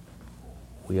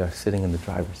we are sitting in the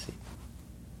driver's seat.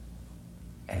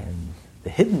 And the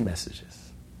hidden message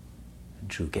is,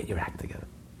 Jew, get your act together.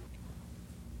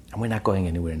 And we're not going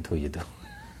anywhere until you do.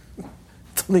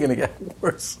 It's only going to get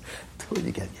worse until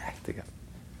you get your act together.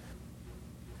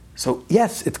 So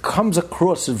yes, it comes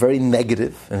across as very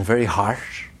negative and very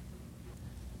harsh.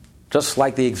 Just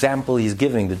like the example he's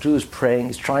giving, the Jew is praying,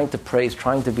 he's trying to pray, he's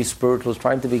trying to be spiritual, he's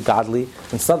trying to be godly,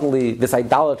 and suddenly this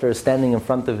idolater is standing in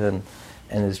front of him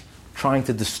and is trying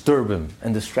to disturb him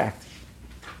and distract him.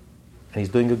 And he's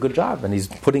doing a good job, and he's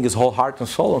putting his whole heart and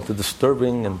soul into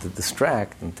disturbing and to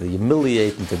distract and to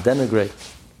humiliate and to denigrate.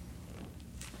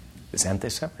 It's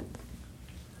anti-Semite.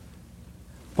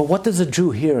 But what does a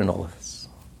Jew hear in all of this?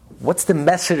 What's the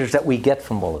message that we get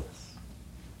from all of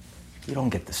this? We don't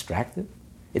get distracted.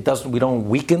 We don't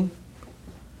weaken.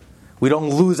 We don't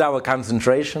lose our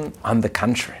concentration. On the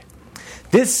contrary.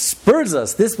 This spurs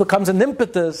us. This becomes an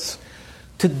impetus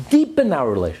to deepen our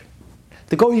relation,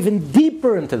 to go even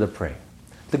deeper into the prayer,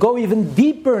 to go even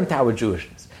deeper into our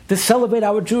Jewishness, to celebrate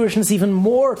our Jewishness even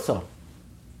more so.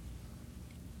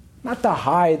 Not to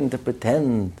hide and to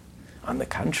pretend. On the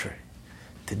contrary,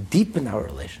 to deepen our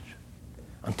relationship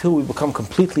until we become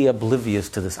completely oblivious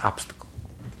to this obstacle.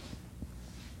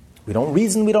 We don't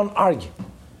reason, we don't argue.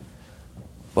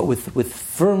 But with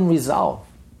firm resolve,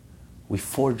 we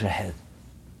forge ahead.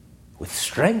 With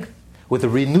strength, with a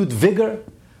renewed vigor,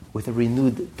 with a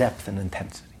renewed depth and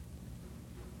intensity.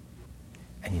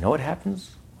 And you know what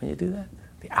happens when you do that?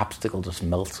 The obstacle just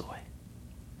melts away.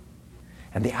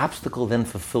 And the obstacle then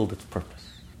fulfilled its purpose.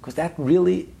 Because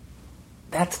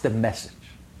that's the message.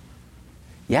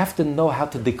 You have to know how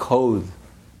to decode.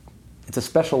 It's a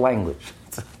special language.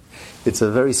 It's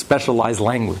a very specialized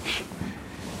language.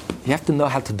 You have to know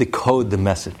how to decode the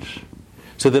message.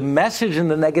 So the message in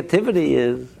the negativity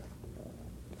is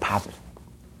positive.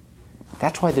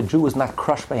 That's why the Jew was not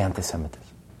crushed by anti-Semitism.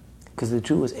 Because the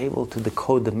Jew was able to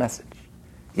decode the message.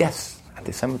 Yes,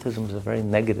 anti-Semitism is a very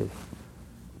negative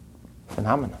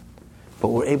phenomenon. But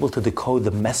we're able to decode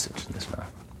the message in this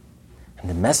phenomenon. And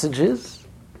the message is,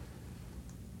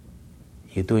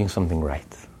 you're doing something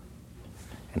right.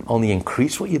 And only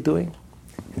increase what you're doing,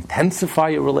 intensify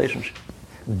your relationship,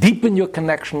 deepen your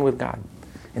connection with God,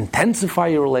 intensify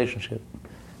your relationship,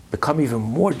 become even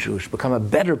more Jewish, become a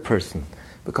better person,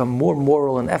 become more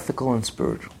moral and ethical and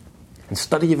spiritual, and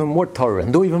study even more Torah,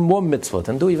 and do even more mitzvot,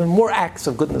 and do even more acts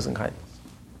of goodness and kindness.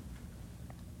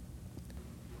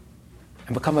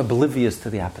 And become oblivious to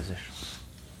the opposition,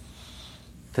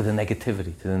 to the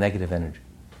negativity, to the negative energy.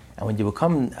 And when you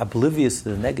become oblivious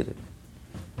to the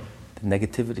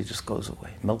negativity just goes away,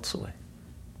 melts away,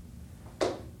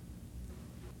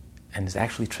 and is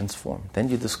actually transformed. Then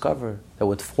you discover that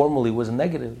what formerly was a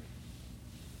negative,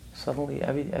 suddenly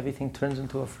everything turns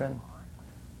into a friend.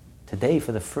 Today,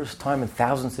 for the first time in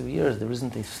thousands of years, there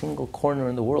isn't a single corner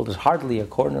in the world, there's hardly a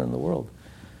corner in the world,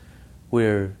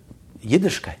 where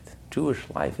Yiddishkeit, Jewish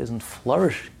life, isn't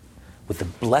flourishing with the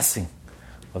blessing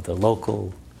of the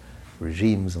local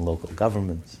regimes and local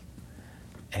governments.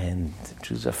 And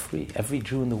Jews are free. Every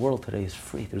Jew in the world today is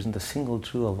free. There isn't a single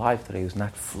Jew alive today who's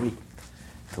not free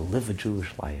to live a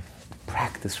Jewish life, to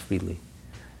practice freely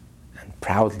and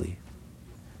proudly,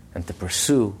 and to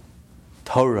pursue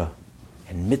Torah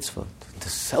and mitzvot, to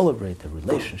celebrate the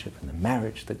relationship and the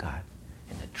marriage to God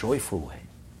in a joyful way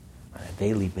on a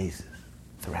daily basis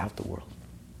throughout the world.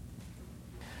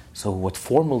 So what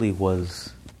formerly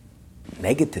was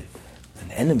negative,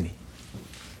 an enemy,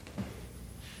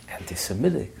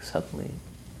 anti-Semitic, suddenly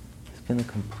there's been a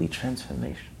complete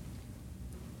transformation.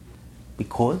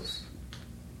 Because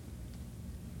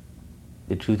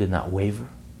the Jew did not waver,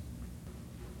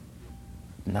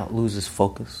 not lose his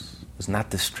focus, was not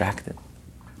distracted.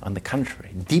 On the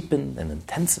contrary, deepened and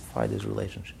intensified his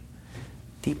relationship.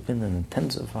 Deepened and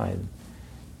intensified,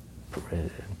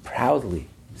 proudly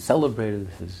celebrated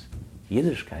his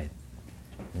Yiddishkeit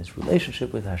and his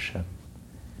relationship with Hashem.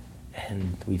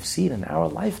 And we've seen in our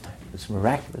lifetime this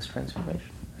miraculous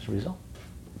transformation as a result.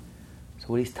 So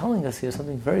what he's telling us here is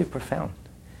something very profound.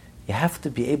 You have to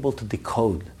be able to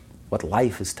decode what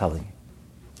life is telling you.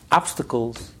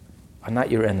 Obstacles are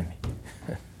not your enemy.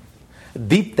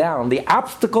 Deep down, the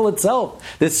obstacle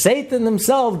itself, the Satan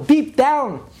himself, deep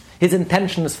down, his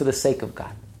intention is for the sake of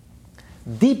God.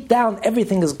 Deep down,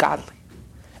 everything is godly.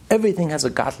 Everything has a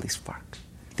godly spark.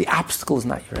 The obstacle is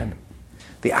not your enemy.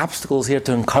 The obstacle is here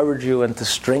to encourage you and to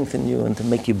strengthen you and to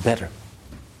make you better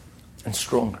and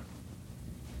stronger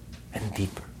and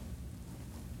deeper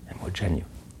and more genuine.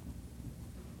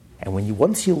 And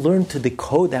once you learn to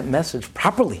decode that message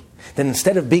properly, then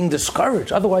instead of being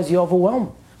discouraged, otherwise you're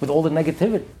overwhelmed with all the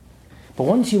negativity. But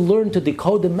once you learn to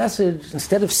decode the message,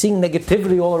 instead of seeing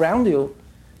negativity all around you,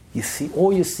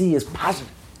 all you see is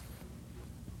positive.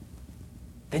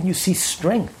 Then you see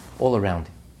strength all around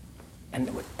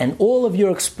you. And all of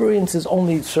your experiences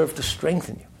only serve to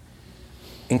strengthen you.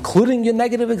 Including your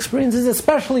negative experiences,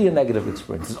 especially your negative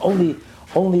experiences,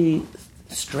 only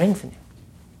strengthen you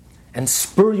and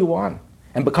spur you on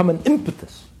and become an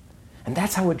impetus. And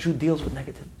that's how a Jew deals with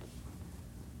negativity.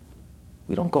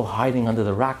 We don't go hiding under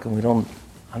the rock, and we don't,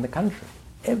 on the contrary.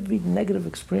 Every negative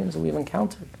experience that we've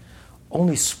encountered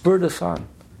only spurred us on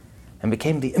and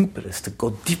became the impetus to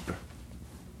go deeper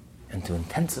and to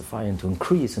intensify and to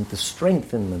increase and to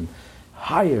strengthen and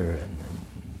higher and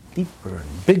deeper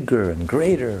and bigger and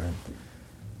greater and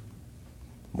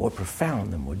more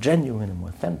profound and more genuine and more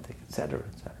authentic, etc.,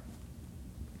 etc.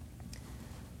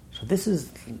 So this is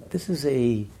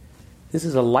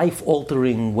a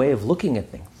life-altering way of looking at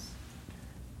things.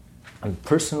 On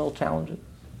personal challenges,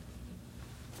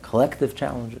 collective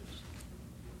challenges.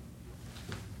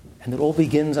 And it all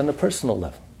begins on a personal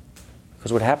level.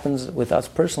 Because what happens with us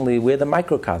personally, we're the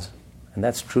microcosm. And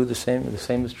that's true, the same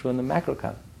is true in the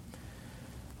macrocosm.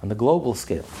 On the global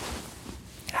scale.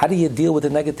 How do you deal with the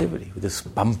negativity, with this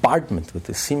bombardment, with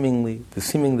the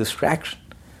seeming distraction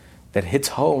that hits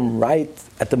home right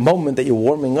at the moment that you're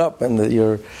warming up and that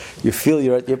you feel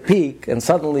you're at your peak, and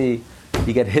suddenly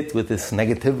you get hit with this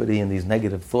negativity and these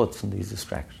negative thoughts and these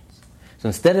distractions. So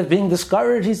instead of being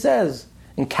discouraged, he says,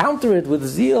 encounter it with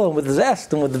zeal and with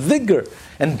zest and with vigor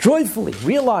and joyfully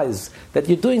realize that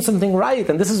you're doing something right,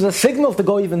 and this is a signal to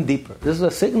go even deeper. This is a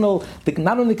signal to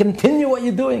not only continue what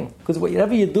you're doing, because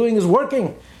whatever you're doing is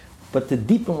working, but to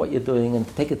deepen what you're doing and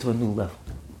to take it to a new level.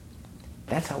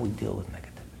 That's how we deal with negativity.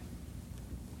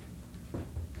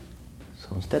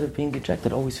 So instead of being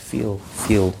dejected, always feel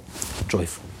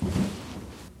joyful.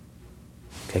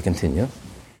 Okay, continue.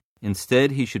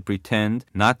 Instead, he should pretend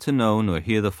not to know nor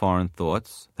hear the foreign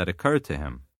thoughts that occur to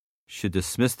him, should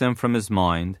dismiss them from his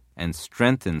mind, and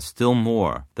strengthen still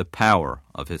more the power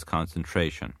of his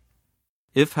concentration.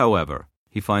 If, however,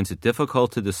 he finds it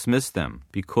difficult to dismiss them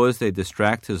because they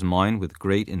distract his mind with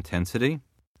great intensity,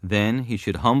 then he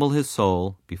should humble his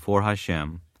soul before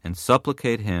Hashem and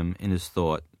supplicate him in his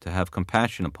thought to have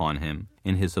compassion upon him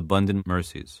in his abundant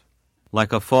mercies.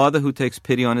 Like a father who takes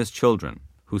pity on his children,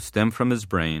 who stem from his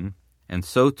brain, and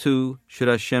so too should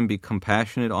Hashem be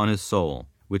compassionate on his soul,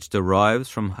 which derives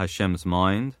from Hashem's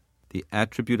mind, the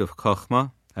attribute of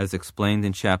Chokhmah, as explained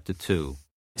in chapter 2.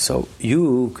 So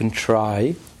you can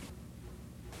try,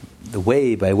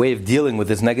 by way of dealing with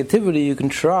this negativity, you can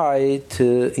try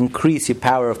to increase your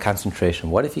power of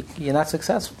concentration. What if you're not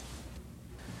successful?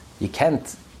 You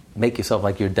can't make yourself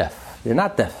like you're deaf. You're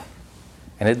not deaf.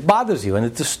 And it bothers you and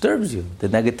it disturbs you. The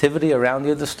negativity around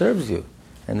you disturbs you.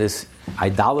 And this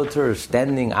idolater is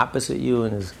standing opposite you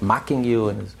and is mocking you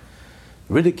and is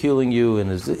ridiculing you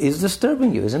and is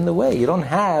disturbing you, is in the way. You don't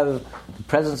have the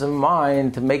presence of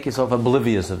mind to make yourself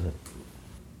oblivious of it.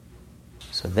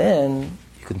 So then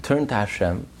you can turn to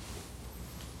Hashem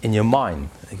in your mind,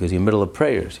 because you're in the middle of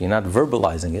prayers. You're not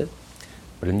verbalizing it,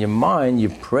 but in your mind you're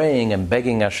praying and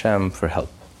begging Hashem for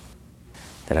help.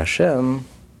 That Hashem,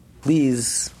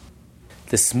 please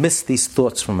dismiss these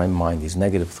thoughts from my mind, these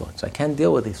negative thoughts. I can't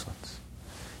deal with these thoughts.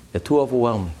 They're too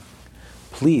overwhelming.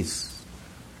 Please.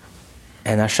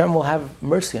 And Hashem will have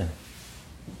mercy on it.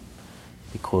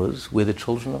 Because we're the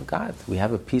children of God. We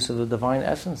have a piece of the divine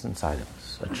essence inside of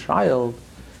us. A child,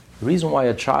 the reason why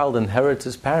a child inherits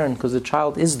his parent, because the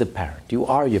child is the parent. You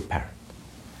are your parent.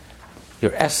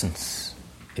 Your essence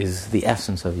is the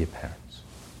essence of your parents.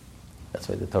 That's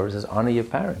why the Torah says, honor your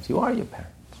parents. You are your parents.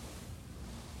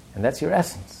 And that's your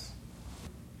essence.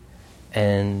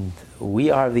 And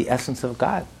we are the essence of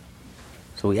God.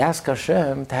 So we ask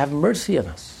Hashem to have mercy on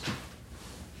us.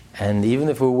 And even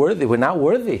if we're worthy, we're not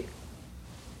worthy.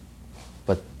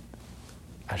 But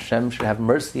Hashem should have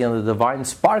mercy on the divine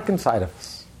spark inside of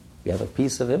us. We have a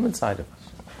piece of Him inside of us.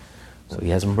 So He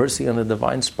has mercy on the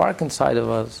divine spark inside of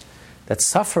us that's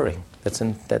suffering, that's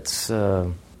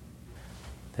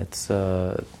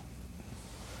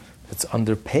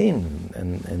under pain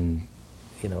and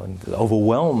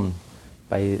overwhelmed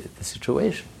by the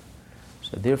situation.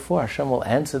 So therefore Hashem will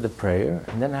answer the prayer,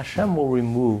 and then Hashem will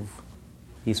remove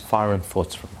these foreign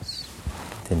thoughts from us.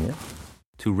 Continue.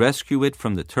 To rescue it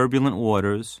from the turbulent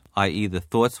waters, i.e. the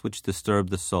thoughts which disturb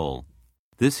the soul.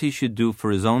 This He should do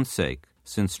for His own sake,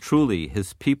 since truly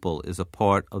His people is a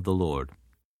part of the Lord.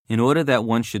 In order that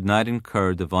one should not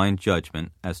incur divine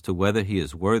judgment as to whether he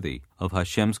is worthy of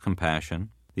Hashem's compassion,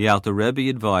 the Alter Rebbe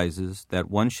advises that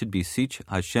one should beseech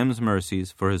Hashem's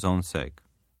mercies for his own sake.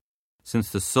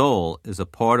 Since the soul is a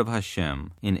part of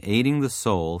Hashem, in aiding the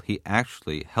soul he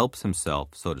actually helps himself,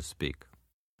 so to speak.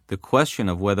 The question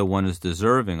of whether one is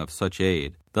deserving of such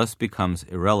aid thus becomes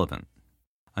irrelevant.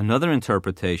 Another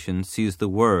interpretation sees the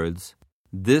words,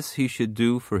 "This he should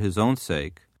do for his own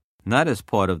sake," not as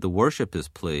part of the worshipper's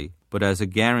plea, but as a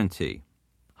guarantee.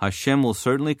 Hashem will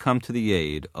certainly come to the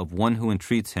aid of one who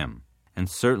entreats Him, and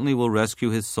certainly will rescue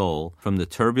his soul from the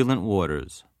turbulent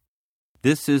waters.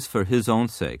 This is for his own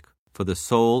sake, for the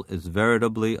soul is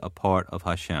veritably a part of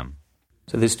Hashem.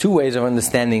 So there's two ways of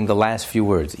understanding the last few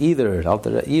words. Either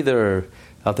Alter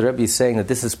Rebbe is saying that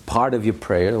this is part of your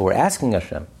prayer. We're asking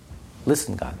Hashem,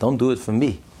 listen, God, don't do it for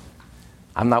me.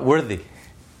 I'm not worthy.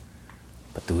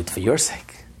 But do it for your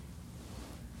sake.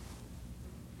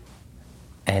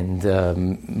 And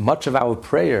much of our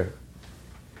prayer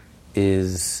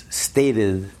is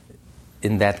stated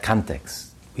in that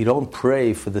context. We don't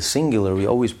pray for the singular, we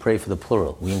always pray for the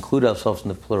plural. We include ourselves in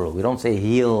the plural. We don't say,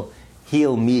 heal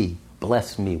me,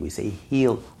 bless me. We say,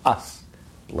 heal us,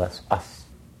 bless us.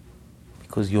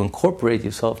 Because you incorporate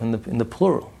yourself in the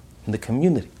plural, in the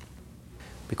community.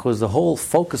 Because the whole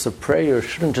focus of prayer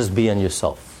shouldn't just be on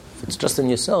yourself. If it's just on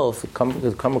yourself, it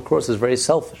come across as very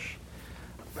selfish.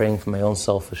 I'm praying for my own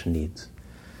selfish needs.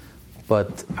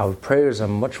 But our prayers are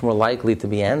much more likely to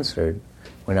be answered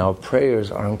when our prayers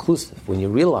are inclusive, when you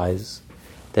realize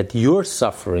that your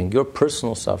suffering, your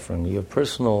personal suffering, your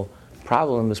personal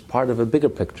problem is part of a bigger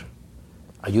picture.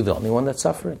 Are you the only one that's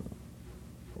suffering?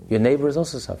 Your neighbor is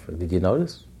also suffering. Did you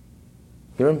notice?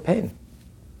 You're in pain.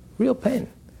 Real pain.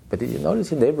 But did you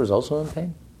notice your neighbor is also in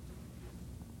pain?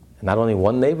 And not only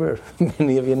one neighbor,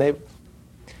 many of your neighbors.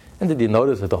 And did you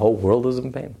notice that the whole world is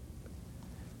in pain?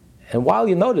 And while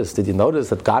you notice, did you notice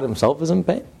that God Himself is in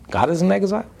pain? God is in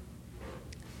exile.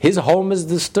 His home is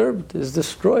disturbed, is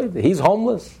destroyed. He's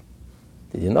homeless.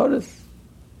 Did you notice?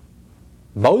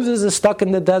 Moses is stuck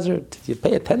in the desert. Did you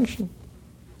pay attention?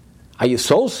 Are you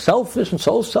so selfish and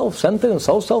so self-centered and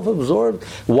so self-absorbed?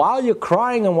 While you're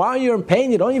crying and while you're in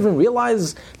pain, you don't even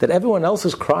realize that everyone else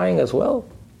is crying as well.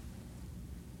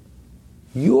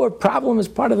 Your problem is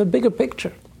part of a bigger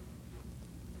picture.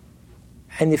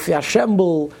 And if Hashem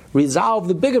will resolve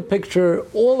the bigger picture,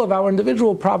 all of our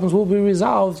individual problems will be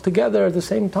resolved together at the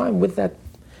same time with that.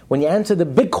 When you answer the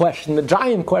big question, the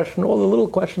giant question, all the little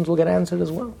questions will get answered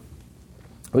as well.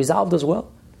 Resolved as well.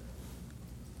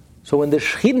 So when the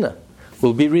Shekhinah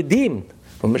will be redeemed,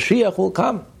 when Mashiach will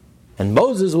come, and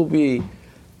Moses will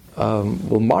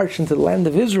march into the land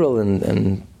of Israel,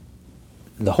 and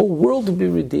the whole world will be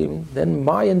redeemed, then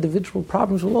my individual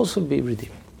problems will also be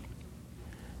redeemed.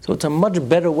 So it's a much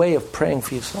better way of praying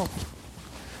for yourself.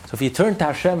 So if you turn to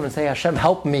Hashem and say, Hashem,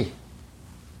 help me,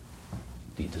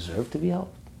 do you deserve to be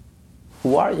helped?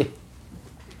 Who are you?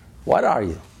 What are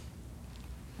you?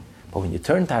 But when you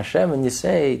turn to Hashem and you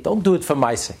say, don't do it for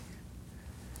my sake,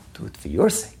 do it for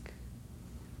your sake.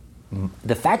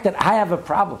 The fact that I have a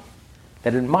problem,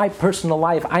 that in my personal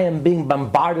life I am being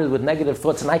bombarded with negative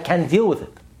thoughts and I can't deal with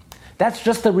it, that's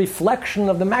just a reflection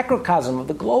of the macrocosm, of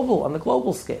the global, on the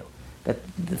global scale. That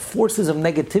the forces of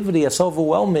negativity are so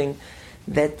overwhelming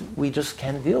that we just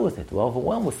can't deal with it. We're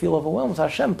overwhelmed, we feel overwhelmed. So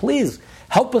Hashem, please,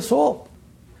 help us all.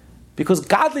 Because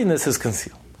godliness is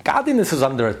concealed. Godliness is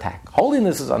under attack.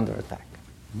 Holiness is under attack.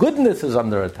 Goodness is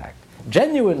under attack.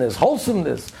 Genuineness,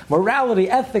 wholesomeness, morality,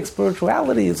 ethics,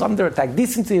 spirituality is under attack.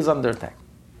 Decency is under attack.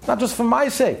 It's not just for my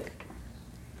sake.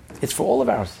 It's for all of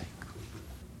our sake.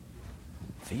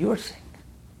 For your sake.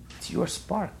 It's your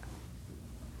spark.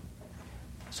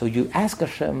 So you ask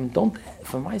Hashem, don't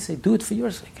for my sake, do it for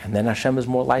your sake. And then Hashem is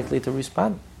more likely to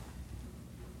respond.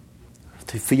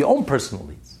 For your own personal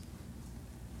needs.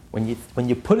 When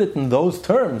you put it in those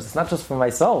terms, it's not just for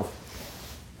myself.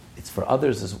 it's for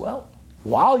others as well.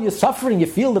 While you're suffering, you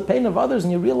feel the pain of others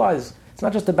and you realize it's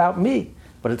not just about me,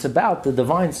 but it's about the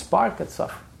divine spark that's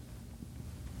suffering.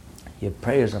 Your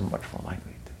prayers are much more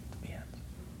likely to be answered.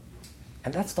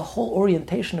 And that's the whole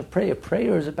orientation of prayer.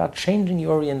 Prayer is about changing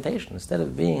your orientation. Instead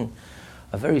of being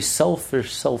a very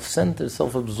selfish, self-centered,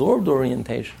 self-absorbed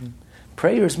orientation,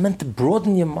 prayer is meant to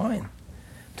broaden your mind,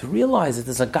 to realize that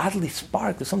there's a godly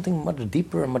spark, there's something much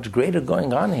deeper and much greater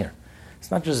going on here. It's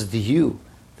not just you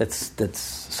that's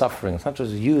suffering. It's not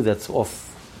just you that's off.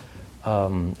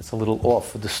 It's a little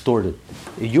off, distorted.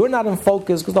 You're not in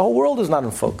focus because the whole world is not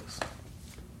in focus.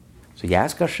 So you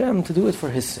ask Hashem to do it for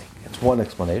His sake. It's one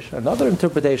explanation. Another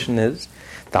interpretation is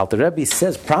the Alter Rebbe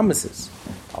promises.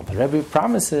 Alter Rebbe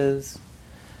promises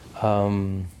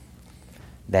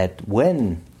that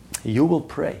when you will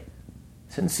pray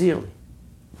sincerely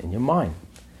in your mind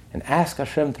and ask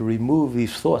Hashem to remove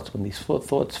these thoughts, when these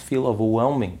thoughts feel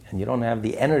overwhelming and you don't have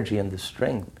the energy and the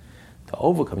strength to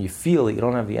overcome, you feel that you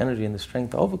don't have the energy and the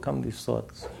strength to overcome these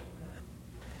thoughts,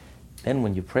 then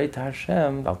when you pray to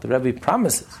Hashem, the Rebbe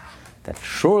promises that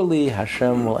surely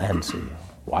Hashem will answer you.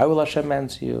 Why will Hashem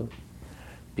answer you?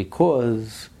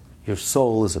 Because your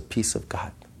soul is a piece of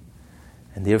God.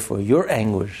 And therefore your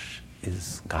anguish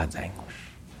is God's anguish.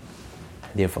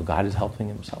 And therefore God is helping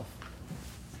Himself.